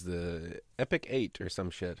the Epic 8 or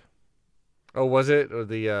some shit. Oh, was it? Or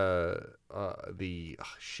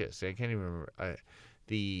shit. See, I can't even remember.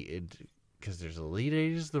 Because there's Elite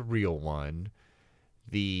 8 is the real one.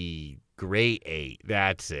 The Great 8,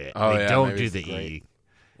 that's it. Oh, they yeah, don't maybe do it's the Great. E.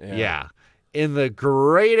 Yeah. In the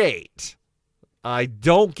Great 8, I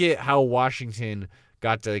don't get how Washington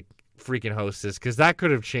got to freaking host this, because that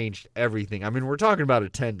could have changed everything. I mean, we're talking about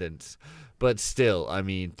attendance, but still,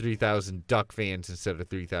 3,000 Duck fans instead of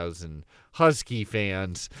 3,000 Husky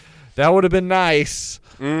fans. That would have been nice.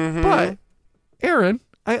 But, Aaron,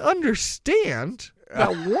 I understand that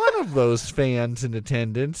one of those fans in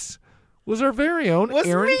attendance was our very own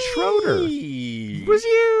Aaron Schroeder. Was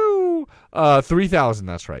you? 3,000,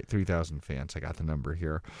 that's right. 3,000 fans. I got the number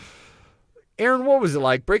here. Aaron, what was it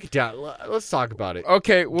like? Break it down. Let's talk about it.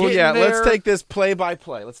 Okay, well, let's take this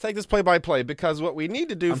play-by-play. Because what we need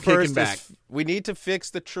to do first is we need to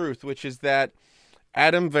fix the truth, which is that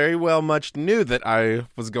Adam very well much knew that I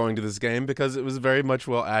was going to this game, because it was very much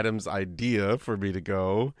Adam's idea for me to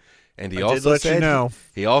go, and he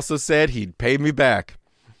also said he'd pay me back.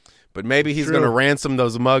 But maybe he's going to ransom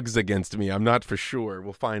those mugs against me. I'm not for sure.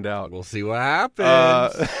 We'll find out. We'll see what happens.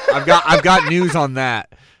 I've got news on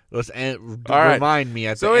that. Remind me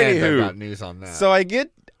at the end. I've got news on that. So I get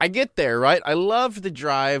there, right? I love the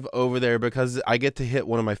drive over there because I get to hit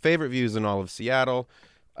one of my favorite views in all of Seattle.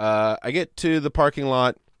 I get to the parking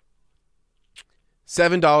lot,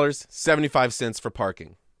 $7.75 for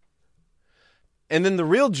parking. And then the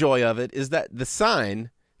real joy of it is that the sign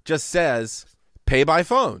just says, pay by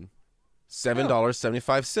phone,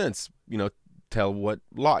 $7.75, tell what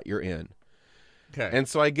lot you're in. Okay. And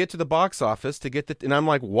so I get to the box office and I'm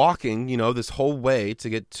like walking, this whole way to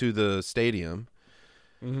get to the stadium,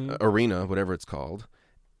 arena, whatever it's called.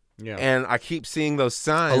 Yeah. And I keep seeing those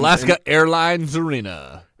signs. Alaska Airlines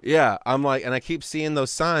Arena. Yeah. I'm like, and I keep seeing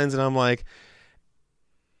those signs, and I'm like,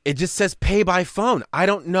 it just says pay by phone. I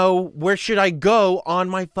don't know, where should I go on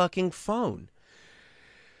my fucking phone?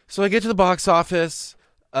 So I get to the box office.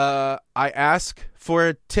 I ask for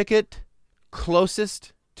a ticket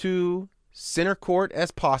closest to center court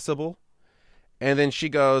as possible. And then she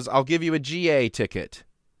goes, I'll give you a GA ticket.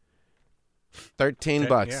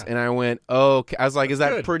 $13. Yeah. And I went, okay. I was like, is that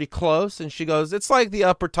good. Pretty close? And she goes, it's like the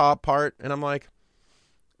upper top part. And I'm like,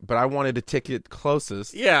 but I wanted a ticket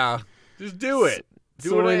closest. Yeah. Just do it.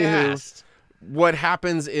 Do what I asked. What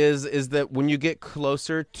happens is that when you get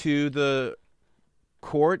closer to the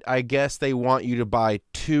court, I guess they want you to buy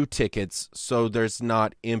 2 tickets so there's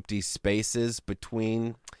not empty spaces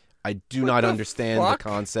between. I do not understand the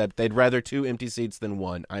concept. They'd rather 2 empty seats than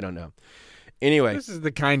 1. I don't know. Anyway. This is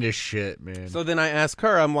the kind of shit, man. So then I ask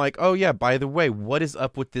her, I'm like, oh, yeah, by the way, what is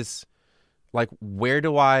up with this? Like, where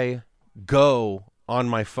do I go on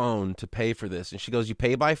my phone to pay for this? And she goes, you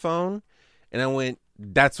pay by phone? And I went,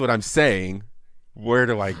 that's what I'm saying. Where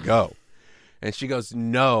do I go? And she goes,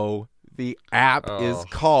 no, the app is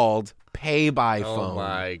called Pay by Phone. Oh,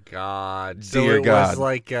 my God. Dear so it God. was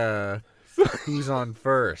like who's on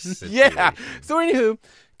first? Yeah. So anywho,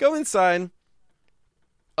 go inside.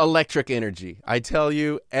 Electric energy. I tell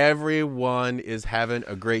you, everyone is having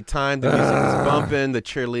a great time. The music is bumping. The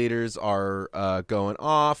cheerleaders are going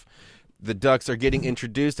off. The Ducks are getting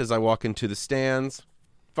introduced as I walk into the stands.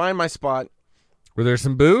 Find my spot. Were there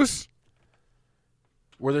some boos?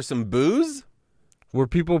 Were there some boos? Were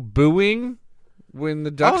people booing when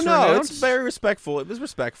the Ducks Oh, were no. announced? It's very respectful. It was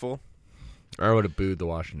respectful. I would have booed the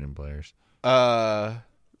Washington players. So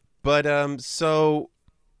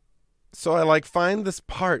I find this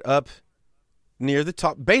part up near the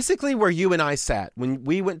top, basically where you and I sat when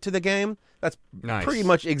we went to the game. That's Nice. pretty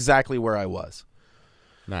much exactly where I was.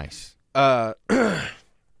 Nice. And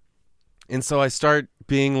so I start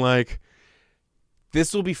being like,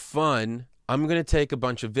 this will be fun. I'm going to take a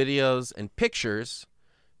bunch of videos and pictures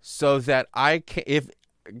so that I can,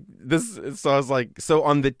 so I was like, so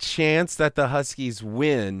on the chance that the Huskies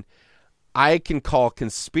win, I can call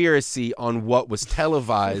conspiracy on what was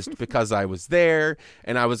televised because I was there,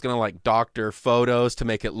 and I was going to doctor photos to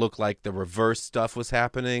make it look like the reverse stuff was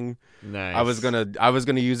happening. Nice. I was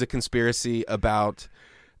going to use a conspiracy about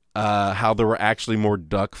how there were actually more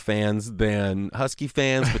Duck fans than Husky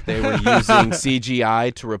fans, but they were using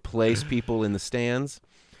CGI to replace people in the stands.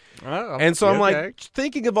 Oh, And so I'm okay.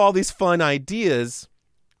 thinking of all these fun ideas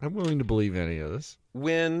I'm willing to believe any of this.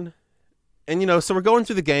 so we're going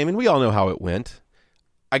through the game, and we all know how it went.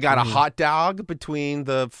 I got a hot dog between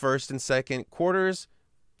the first and second quarters.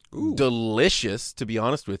 Ooh. Delicious, to be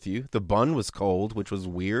honest with you. The bun was cold, which was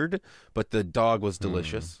weird, but the dog was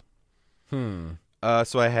delicious.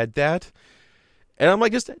 So I had that. And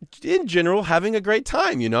I'm just in general having a great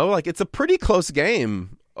time, it's a pretty close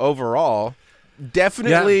game overall.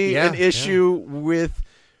 Definitely an issue with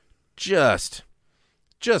just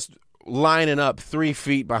lining up 3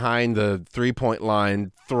 feet behind the 3-point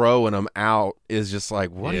line, throwing them out is just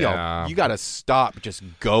what are y'all? You got to stop just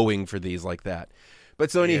going for these like that.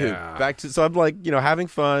 But so anywho, back to, so I'm having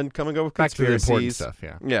fun, coming up with Back to the important conspiracies. stuff,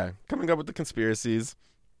 yeah. Yeah, coming up with the conspiracies,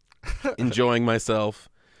 enjoying myself.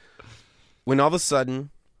 When all of a sudden,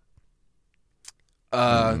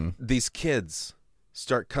 these kids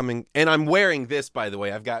start coming, and I'm wearing this, by the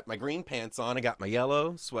way. I've got my green pants on, I got my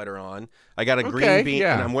yellow sweater on, I got a green beanie,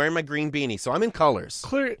 and I'm wearing my green beanie, so I'm in colors.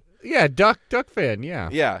 Clear, yeah, Duck fan, yeah.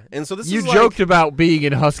 Yeah, and so this You is joked about being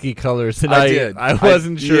in Husky colors, and I did. I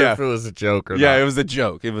wasn't sure if it was a joke or not. Yeah, it was a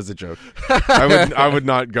joke. It was a joke. I would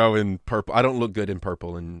not go in purple. I don't look good in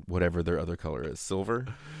purple and whatever their other color is. Silver?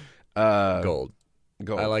 Gold.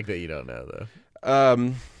 Gold. I like that you don't know,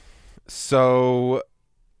 though. So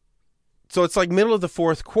it's middle of the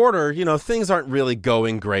fourth quarter, things aren't really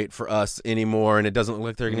going great for us anymore, and it doesn't look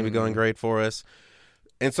like they're going to be going great for us.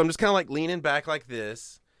 And so I'm just kind of leaning back like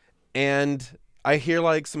this, and I hear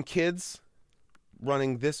some kids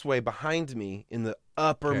running this way behind me in the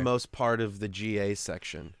uppermost part of the GA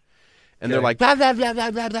section. And they're blah, blah, blah,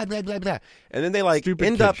 blah, blah, blah, blah, blah. And then they Stupid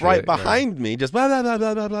end kid up right shit, behind me, just blah, blah, blah,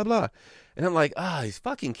 blah, blah, blah, blah. And I'm these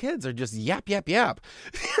fucking kids are just yap, yap, yap.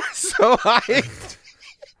 So I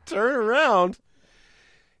turn around.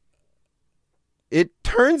 It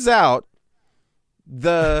turns out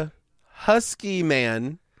the Husky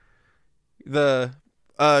man, the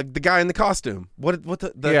guy in the costume, what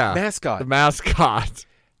the mascot, the mascot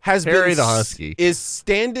has Harry been the Husky is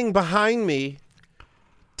standing behind me,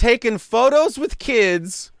 taking photos with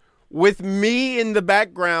kids, with me in the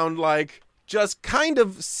background, just kind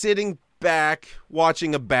of sitting back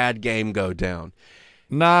watching a bad game go down.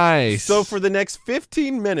 Nice. So for the next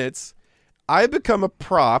 15 minutes, I become a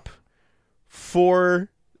prop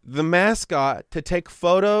for the mascot to take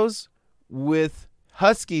photos with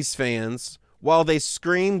Huskies fans while they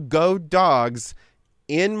scream "Go Dogs"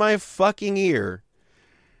 in my fucking ear.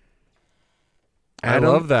 I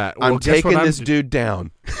love that. Well, I'm taking this dude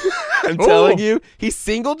down. I'm telling you, he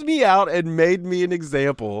singled me out and made me an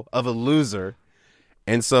example of a loser.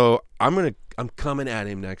 And so I'm coming at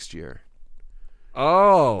him next year.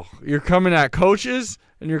 Oh, you're coming at coaches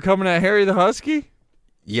and you're coming at Harry the Husky?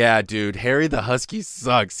 Yeah, dude. Harry the Husky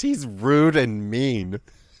sucks. He's rude and mean.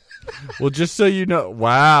 Well, just so you know,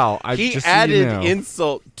 wow. He just added so you know,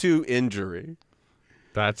 insult to injury.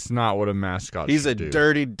 that's not what a mascot He's a should do.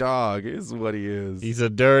 dirty dog, is what he is. He's a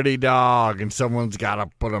dirty dog, and someone's got to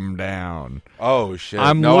put him down. Oh shit!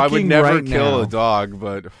 I'm No, I would looking never right kill now. a dog,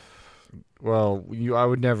 but Well, I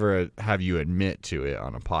would never have you admit to it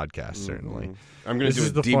on a podcast, certainly. I'm gonna This do is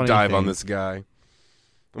a the deep funny dive on thing. this guy.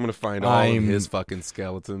 I'm gonna find all of his fucking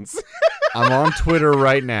skeletons. I'm on Twitter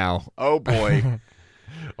right now. Oh boy.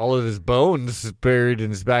 All of his bones buried in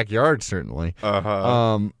his backyard, certainly.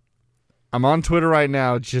 I'm on Twitter right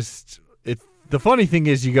now. The funny thing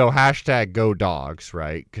is, you go #go dogs,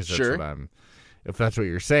 right? Because that's Sure. what if that's what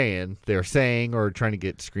you're saying, they're saying or trying to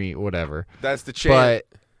get whatever. That's the chant.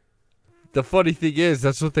 But the funny thing is,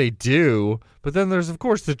 that's what they do. But then there's, of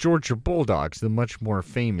course, the Georgia Bulldogs, the much more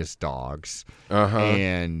famous dogs.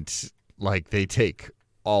 And, they take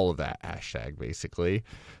all of that #, basically.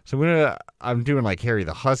 So I'm doing, Harry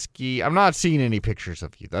the Husky. I'm not seeing any pictures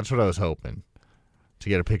of you. That's what I was hoping, to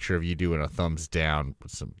get a picture of you doing a thumbs down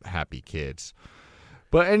with some happy kids.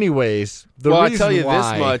 But anyways, I'll reason tell you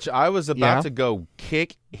why, this much. I was about Yeah? to go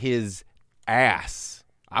kick his ass.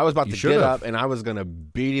 I was about You to should've. get up, and I was going to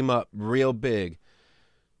beat him up real big.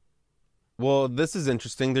 Well, this is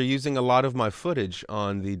interesting. They're using a lot of my footage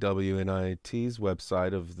on the WNIT's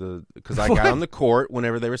website because I got on the court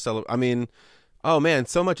whenever they were celebrating. I mean, oh man,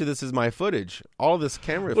 so much of this is my footage. All this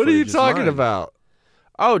camera What are footage you is talking mine. about?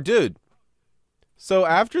 Oh, dude. So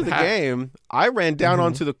after the Ha- game, I ran down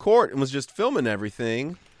onto the court and was just filming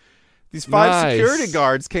everything. These 5 security Nice.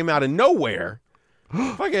 guards came out of nowhere.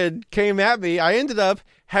 Fucking came at me. I ended up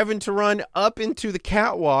having to run up into the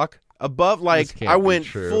catwalk above, This can't I be went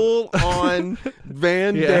true. full on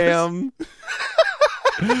Van Yes. Damme.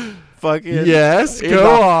 Fucking Yes, in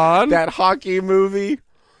go on. that hockey movie,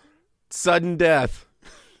 Sudden Death.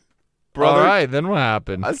 Brother, All right, then what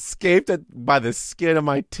happened? I escaped it by the skin of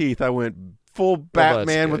my teeth. I went full that's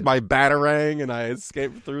Batman with good. my Batarang, and I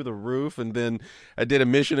escaped through the roof. And then I did a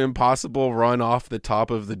Mission Impossible run off the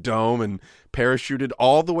top of the dome and parachuted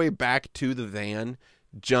all the way back to the van,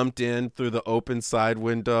 jumped in through the open side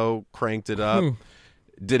window, cranked it up,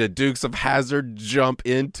 did a Dukes of Hazzard jump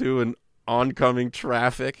into an oncoming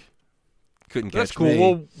traffic. Couldn't That's catch cool. me.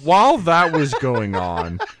 Well, while that was going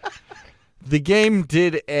on, the game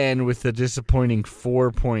did end with a disappointing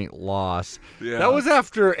 4-point loss. Yeah. That was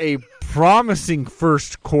after a promising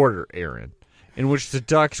first quarter, Aaron, in which the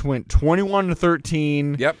Ducks went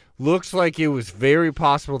 21-13. Yep. Looks like it was very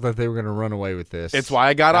possible that they were going to run away with this. It's why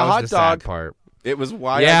I got That a was hot the sad dog. part. It was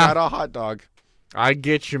why Yeah. I got a hot dog. I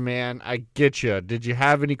get you, man. I get you. Did you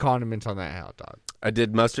have any condiments on that hot dog? I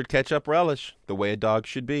did mustard, ketchup, relish, the way a dog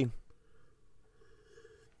should be.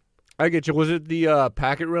 I get you. Was it the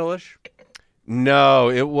packet relish? No,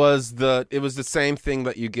 it was the same thing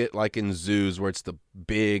that you get like in zoos where it's the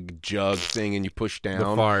big jug thing and you push down.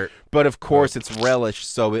 The fart. But of course it's relish,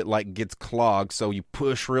 so it like gets clogged. So you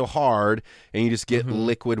push real hard and you just get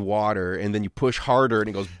liquid water, and then you push harder and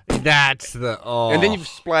it goes, That's the and then you've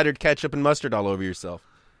splattered ketchup and mustard all over yourself.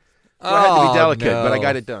 So I had to be delicate, but I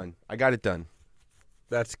got it done.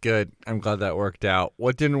 That's good. I'm glad that worked out.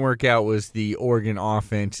 What didn't work out was the Oregon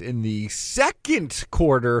offense in the second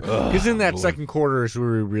quarter, because in that second quarter is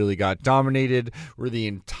where we really got dominated, where the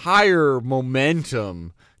entire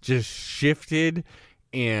momentum just shifted,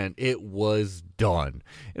 and it was done.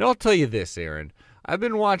 And I'll tell you this, Aaron. I've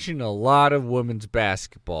been watching a lot of women's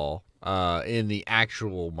basketball in the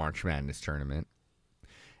actual March Madness tournament,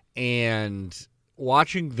 and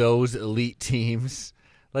watching those elite teams.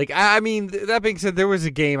 Like, I mean, that being said, there was a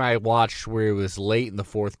game I watched where it was late in the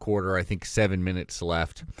fourth quarter, I think 7 minutes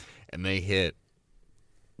left, and they hit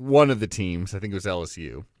one of the teams, I think it was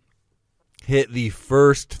LSU, hit the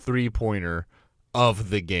first three-pointer of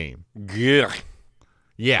the game. Yeah.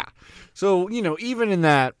 Yeah. So, even in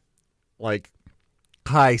that,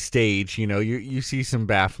 high stage, you see some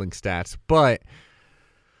baffling stats, but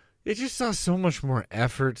it just saw so much more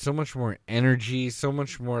effort, so much more energy, so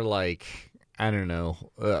much more I don't know,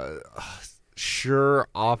 sure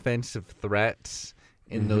offensive threats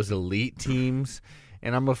in those elite teams.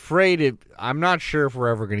 And I'm afraid I'm not sure if we're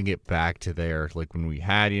ever going to get back to there, like when we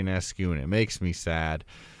had Ionescu, and it makes me sad.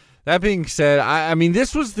 That being said, I mean,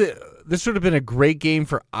 this would have been a great game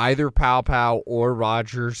for either Pow Pow or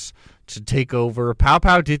Rogers to take over. Pow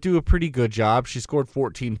Pow did do a pretty good job. She scored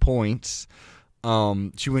 14 points.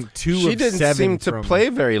 She went 2 of 7. She didn't seem to play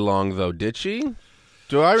very long, though, did she?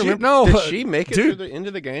 Do I remember? no, did she make it dude, through the end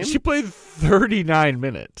of the game? She played 39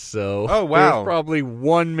 minutes, so Oh, wow. there's probably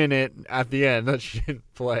 1 minute at the end that she didn't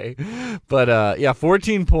play. But,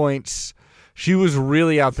 14 points. She was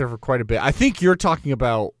really out there for quite a bit. I think you're talking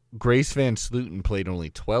about Grace Van Slooten played only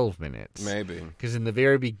 12 minutes. Maybe. Because in the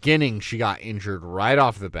very beginning, she got injured right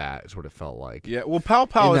off the bat, is what it felt like. Yeah, well, Pow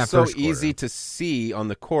Pow In is that so first easy quarter. to see on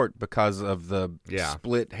the court because of the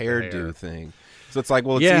split hairdo hair. thing. So it's like,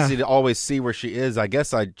 well, it's Yeah. easy to always see where she is. I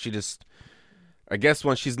guess when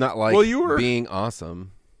she's not like being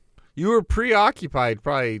awesome. You were preoccupied,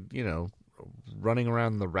 probably, running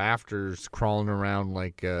around the rafters, crawling around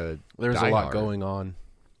like There's a Die lot Hard. going on.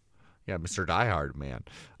 Yeah, Mr. Die Hard, man.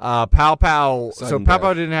 Pow Pow. So Sudden Pow Pow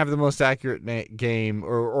death. didn't have the most accurate game,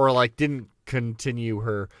 or like didn't continue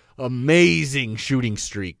her amazing shooting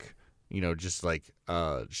streak. Just like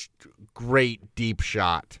great deep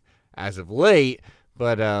shot as of late.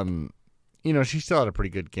 But she still had a pretty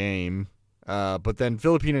good game. But then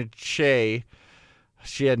Filipina Che,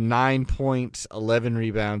 she had 9 points, 11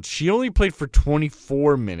 rebounds. She only played for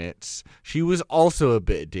 24 minutes. She was also a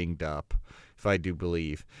bit dinged up, if I do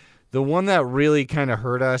believe. The one that really kind of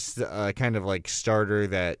hurt us, kind of like starter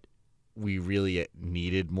that we really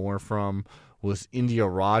needed more from, was India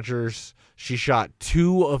Rogers. She shot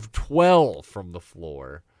 2 of 12 from the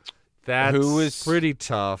floor. That's pretty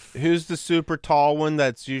tough. Who's the super tall one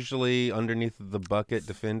that's usually underneath the bucket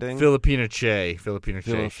defending? Filipina Che. She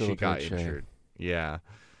Filipina got Che. injured. Yeah.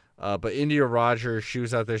 But India Rogers, she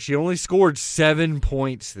was out there. She only scored 7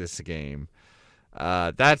 points this game.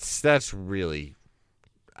 That's really...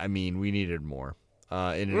 I mean, we needed more.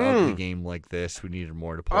 In an ugly game like this, we needed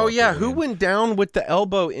more to pull Oh, out the yeah. Who win. went down with the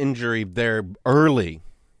elbow injury there early?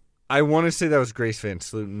 I want to say that was Grace Van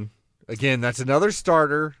Slooten. Again, that's another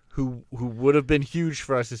starter who would have been huge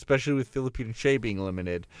for us, especially with Filipina Che being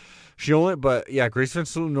limited. Grace Van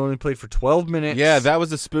Slooten only played for 12 minutes. Yeah, that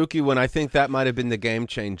was a spooky one. I think that might have been the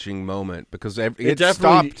game-changing moment because it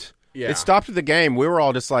definitely- stopped. Yeah. It stopped the game. We were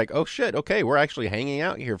all just like, oh, shit, okay, we're actually hanging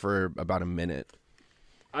out here for about a minute.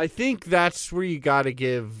 I think that's where you got to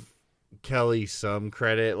give Kelly some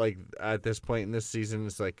credit. Like at this point in this season,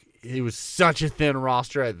 it's like it was such a thin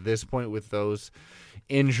roster at this point with those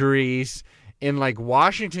injuries, and like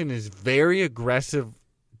Washington is very aggressive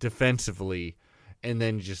defensively, and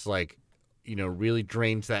then just like really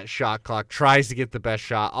drains that shot clock, tries to get the best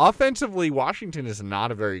shot. Offensively, Washington is not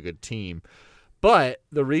a very good team. But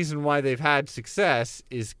the reason why they've had success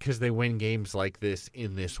is because they win games like this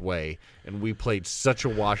in this way. And we played such a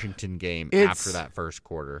Washington game after that first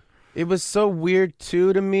quarter. It was so weird,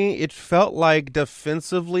 too, to me. It felt like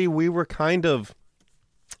defensively we were kind of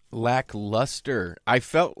lackluster. I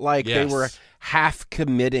felt like they were half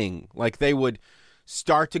committing. Like they would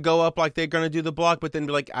start to go up like they're going to do the block, but then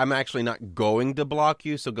be like, I'm actually not going to block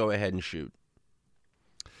you, so go ahead and shoot.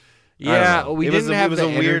 Yeah, we didn't have the a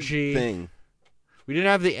weird energy. thing. We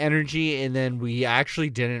didn't have the energy, and then we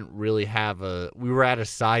actually didn't really we were at a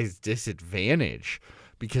size disadvantage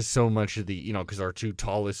because so much of because our 2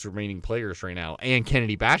 tallest remaining players right now, and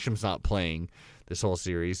Kennedy Basham's not playing this whole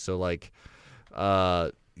series. So,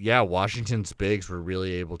 Washington's bigs were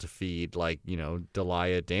really able to feed,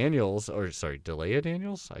 Delia Daniels. Delia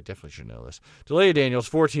Daniels? I definitely should know this. Delia Daniels,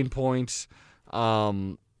 14 points.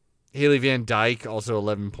 Haley Van Dyke, also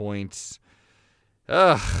 11 points.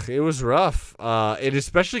 It was rough. And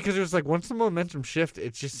especially because it was like once the momentum shift,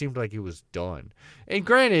 it just seemed like it was done. And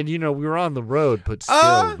granted, we were on the road, but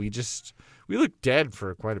still, we looked dead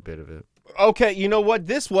for quite a bit of it. Okay, you know what?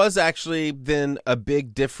 This was actually then a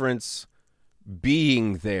big difference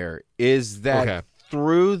being there is that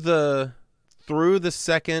through the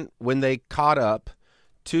second when they caught up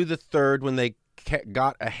to the third when they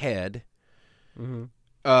got ahead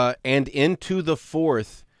and into the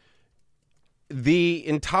fourth, the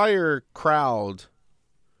entire crowd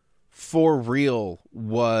for real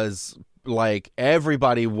was like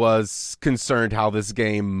everybody was concerned how this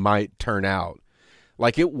game might turn out.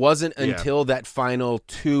 Like it wasn't until that final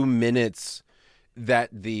 2 minutes that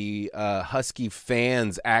the Husky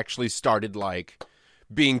fans actually started like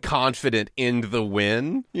being confident in the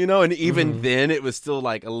win, and even then it was still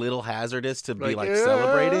like a little hazardous to be like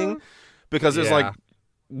celebrating because it was like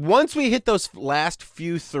once we hit those last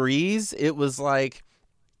few threes, it was like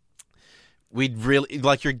we'd really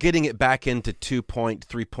like you're getting it back into 2-point,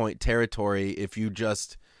 3-point territory if you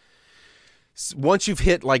just once you've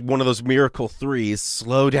hit like one of those miracle threes,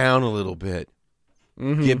 slow down a little bit.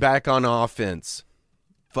 Get back on offense.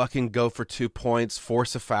 Fucking go for 2 points,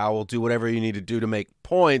 force a foul, do whatever you need to do to make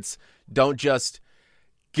points. Don't just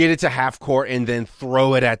get it to half court and then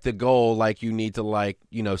throw it at the goal like you need to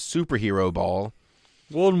superhero ball.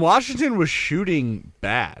 Well, and Washington was shooting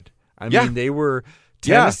bad. I mean, they were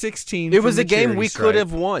 10 to 16. It was from a game the we charity could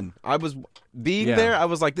have won. I was being there. I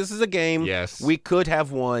was like, this is a game we could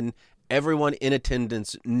have won. Everyone in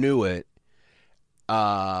attendance knew it.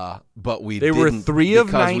 But we They were didn't 3 of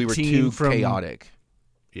because we were 19 too from- chaotic.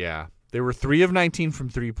 Yeah. They were 3 of 19 from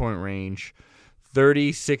 3-point range,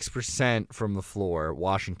 36% from the floor.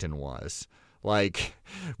 Washington was. Like,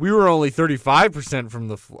 we were only 35% from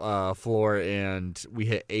the floor, and we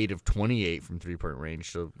hit 8 of 28 from 3-point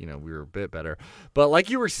range. So, we were a bit better. But like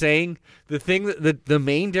you were saying, the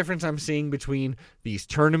main difference I'm seeing between these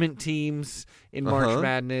tournament teams in March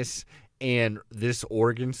Madness and this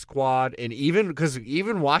Oregon squad, and even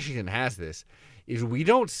Washington has this, is we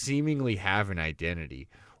don't seemingly have an identity,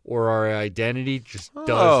 or our identity just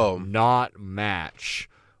does not match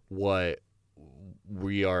what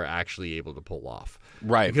we are actually able to pull off.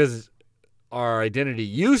 Right. Because our identity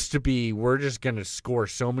used to be we're just going to score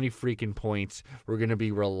so many freaking points. We're going to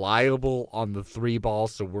be reliable on the 3 ball,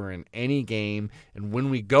 so we're in any game. And when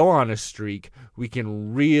we go on a streak, we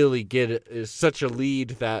can really get such a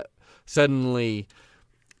lead that suddenly,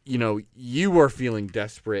 you are feeling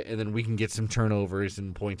desperate, and then we can get some turnovers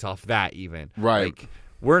and points off that even. Right. Like,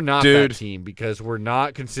 we're not Dude. that team because we're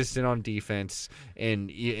not consistent on defense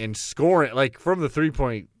and scoring. Like, from the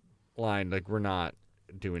 3-point line, like, we're not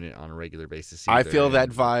doing it on a regular basis either. I feel that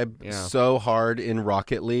vibe so hard in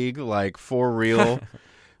Rocket League, like, for real.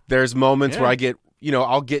 There's moments where I get,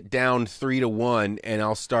 I'll get down 3-1 and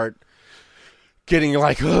I'll start getting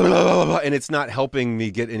like, and it's not helping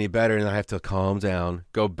me get any better, and I have to calm down,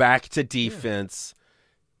 go back to defense,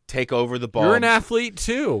 take over the ball. You're an athlete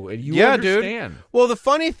too, and you understand. Dude. Well, the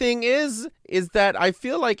funny thing is that I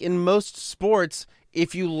feel like in most sports,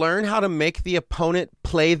 if you learn how to make the opponent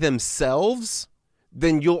play themselves,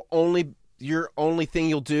 then your only thing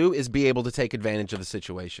you'll do is be able to take advantage of the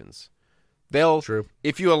situations. True.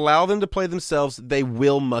 If you allow them to play themselves, they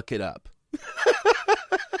will muck it up.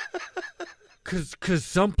 Because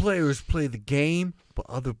some players play the game, but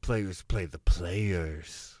other players play the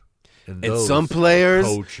players. And some players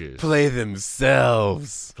coaches play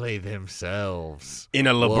themselves. In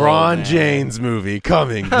a LeBron James movie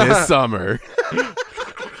coming this summer.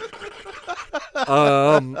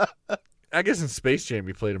 I guess in Space Jam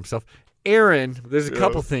he played himself. Aaron, there's a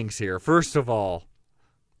couple things here. First of all,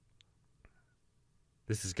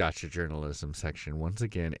 this is Gotcha Journalism section once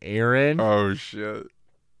again. Aaron. Oh, shit.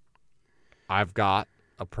 I've got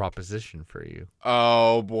a proposition for you.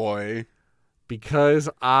 Oh, boy. Because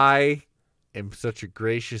I am such a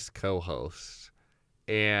gracious co-host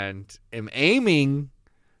and am aiming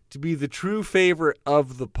to be the true favorite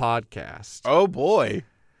of the podcast. Oh, boy.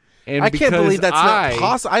 And I can't believe that's not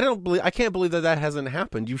possible. I can't believe that hasn't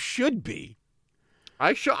happened. You should be.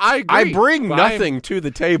 I agree. I bring nothing to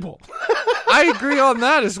the table. I agree on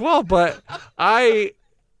that as well, but I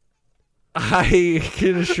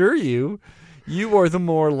can assure you, you are the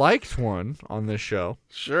more liked one on this show.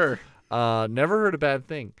 Sure. Never heard a bad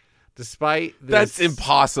thing. Despite this That's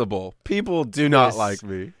impossible. People do not like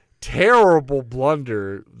me. Terrible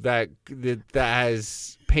blunder that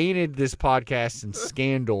has painted this podcast in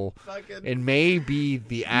scandal and may be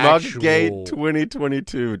the actual Muggate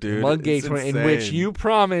 2022, dude. Muggate 20, in which you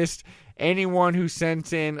promised anyone who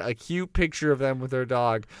sent in a cute picture of them with their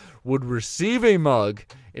dog would receive a mug,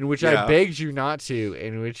 in which I begged you not to,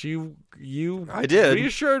 in which you I did.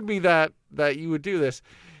 reassured me that you would do this.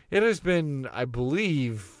 It has been, I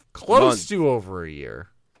believe, close to over a year.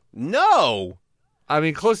 No. I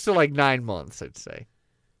mean, close to like 9 months, I'd say.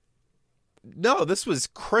 No, this was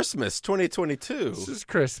Christmas 2022. This is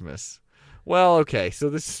Christmas. Well, okay, so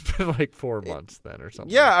this has been like 4 months then or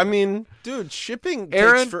something. Yeah, I mean, dude, shipping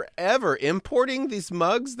takes forever. Importing these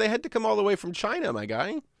mugs, they had to come all the way from China, my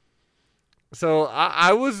guy. So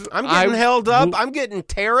I'm getting held up. I'm getting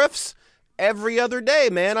tariffs every other day,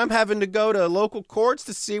 man. I'm having to go to local courts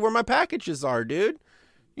to see where my packages are, dude.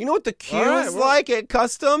 You know what the queue is like at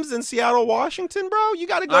customs in Seattle, Washington, bro? You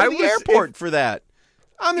got to go to the airport for that.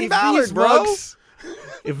 I'm in Ballard, bro.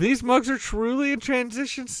 If these mugs are truly in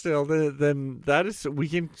transition still, then that is we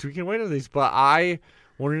can wait on these. But I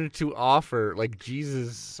wanted to offer, like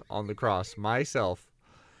Jesus on the cross, myself.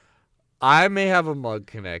 I may have a mug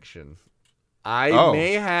connection. I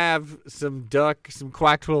may have some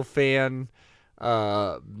Quack-12 fan,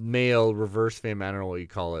 male reverse fan. I don't know what you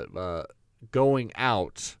call it. Going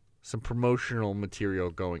out, some promotional material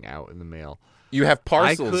going out in the mail. You have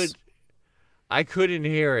parcels. I could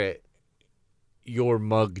inherit your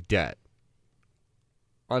mug debt,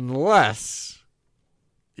 unless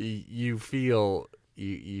you feel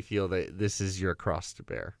that this is your cross to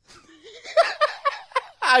bear.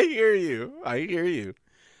 I hear you.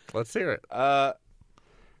 Let's hear it.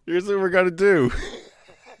 Here's what we're gonna do.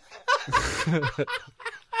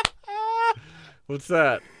 What's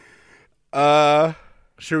that?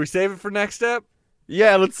 Should we save it for next step?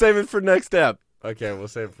 Yeah, let's save it for next step. Okay, we'll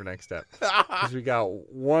save it for next step. Because we got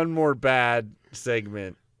one more bad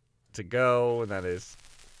segment to go, and that is...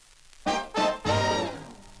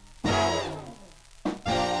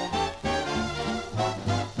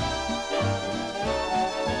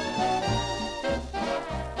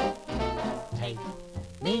 Take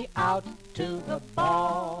me out to the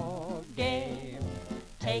ball game.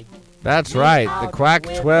 That's right. The Quack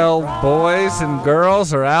 12 boys and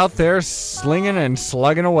girls are out there slinging and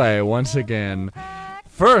slugging away once again.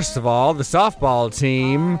 First of all, the softball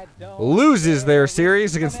team loses their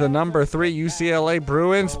series against the number 3 UCLA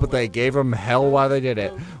Bruins, but they gave them hell while they did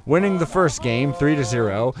it, winning the first game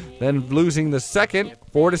 3-0, then losing the second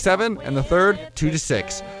 4-7, and the third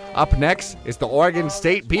 2-6. Up next is the Oregon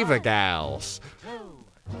State Beaver Gals.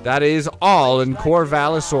 That is all in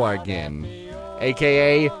Corvallis, Oregon,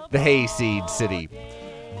 a.k.a. the Hayseed City.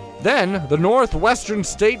 Then, the Northwestern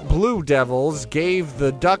State Blue Devils gave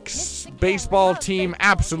the Ducks baseball team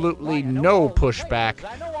absolutely no pushback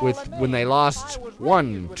when they lost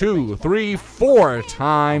 1, 2, 3, 4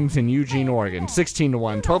 times in Eugene, Oregon.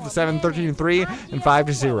 16-1, 12-7, 13-3, and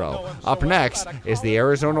 5-0. Up next is the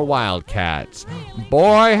Arizona Wildcats.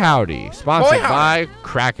 Boy howdy, sponsored by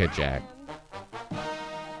Crackerjack.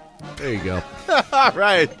 There you go. All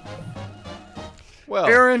right. Well,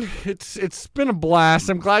 Aaron, it's been a blast.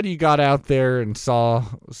 I'm glad you got out there and saw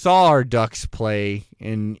our Ducks play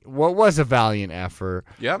in what was a valiant effort.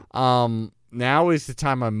 Yep. Now is the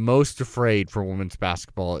time I'm most afraid for women's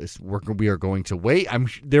basketball. We are going to wait.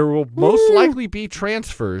 There will most likely be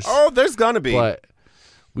transfers. Oh, there's gonna be. But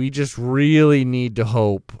we just really need to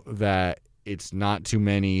hope that it's not too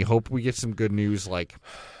many. Hope we get some good news, like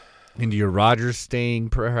India Rogers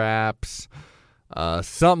staying, perhaps,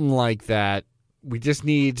 something like that. We just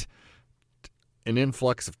need an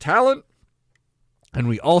influx of talent, and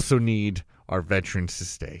we also need our veterans to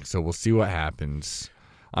stay. So we'll see what happens.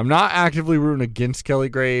 I'm not actively rooting against Kelly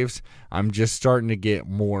Graves. I'm just starting to get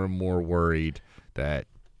more and more worried that,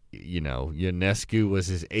 Ionescu was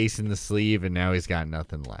his ace in the sleeve, and now he's got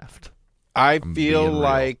nothing left. I feel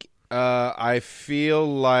like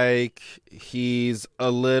he's a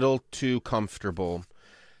little too comfortable,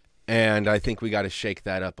 and I think we got to shake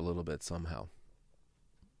that up a little bit somehow.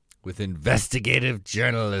 With investigative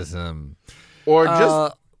journalism. Or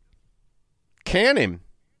just can him.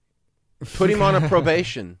 Put him on a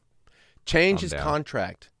probation. Change his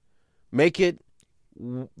contract. Make it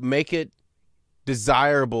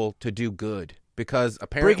desirable to do good. Because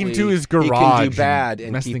apparently break into his garage he can do bad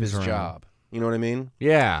and keep his around. job. You know what I mean?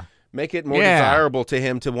 Yeah. Make it more desirable to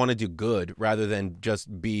him to want to do good rather than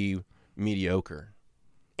just be mediocre.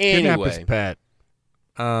 Kidnap his Anyway. pet.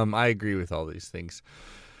 I agree with all these things.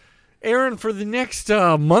 Aaron, for the next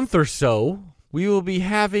month or so, we will be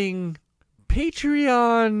having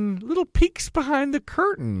Patreon little peeks behind the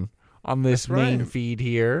curtain on this main feed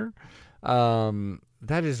here.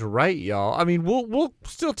 That is right, y'all. I mean, we'll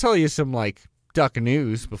still tell you some Duck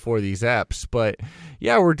news before these eps, but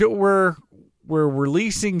yeah, we're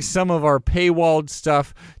releasing some of our paywalled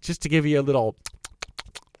stuff just to give you a little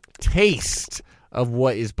taste of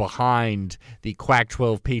what is behind the Quack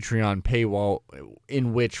 12 Patreon paywall,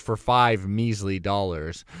 in which for $5 measly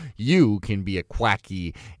you can be a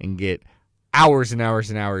quacky and get hours and hours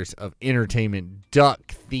and hours of entertainment,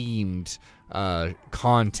 duck-themed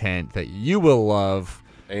content that you will love.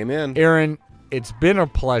 Amen. Aaron, it's been a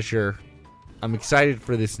pleasure. I'm excited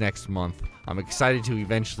for this next month. I'm excited to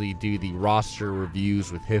eventually do the roster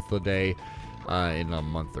reviews with Hythloday in a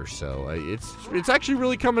month or so. It's actually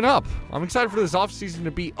really coming up. I'm excited for this offseason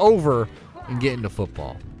to be over and get into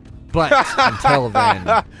football. But until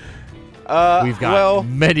then, we've got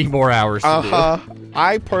many more hours to do.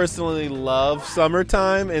 I personally love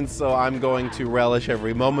summertime, and so I'm going to relish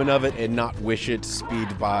every moment of it and not wish it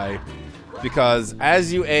speed by. Because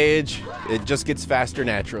as you age, it just gets faster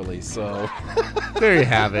naturally. So there you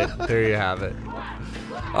have it. There you have it.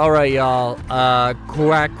 All right, y'all.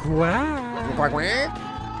 Quack, quack. quack quack.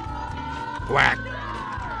 Quack.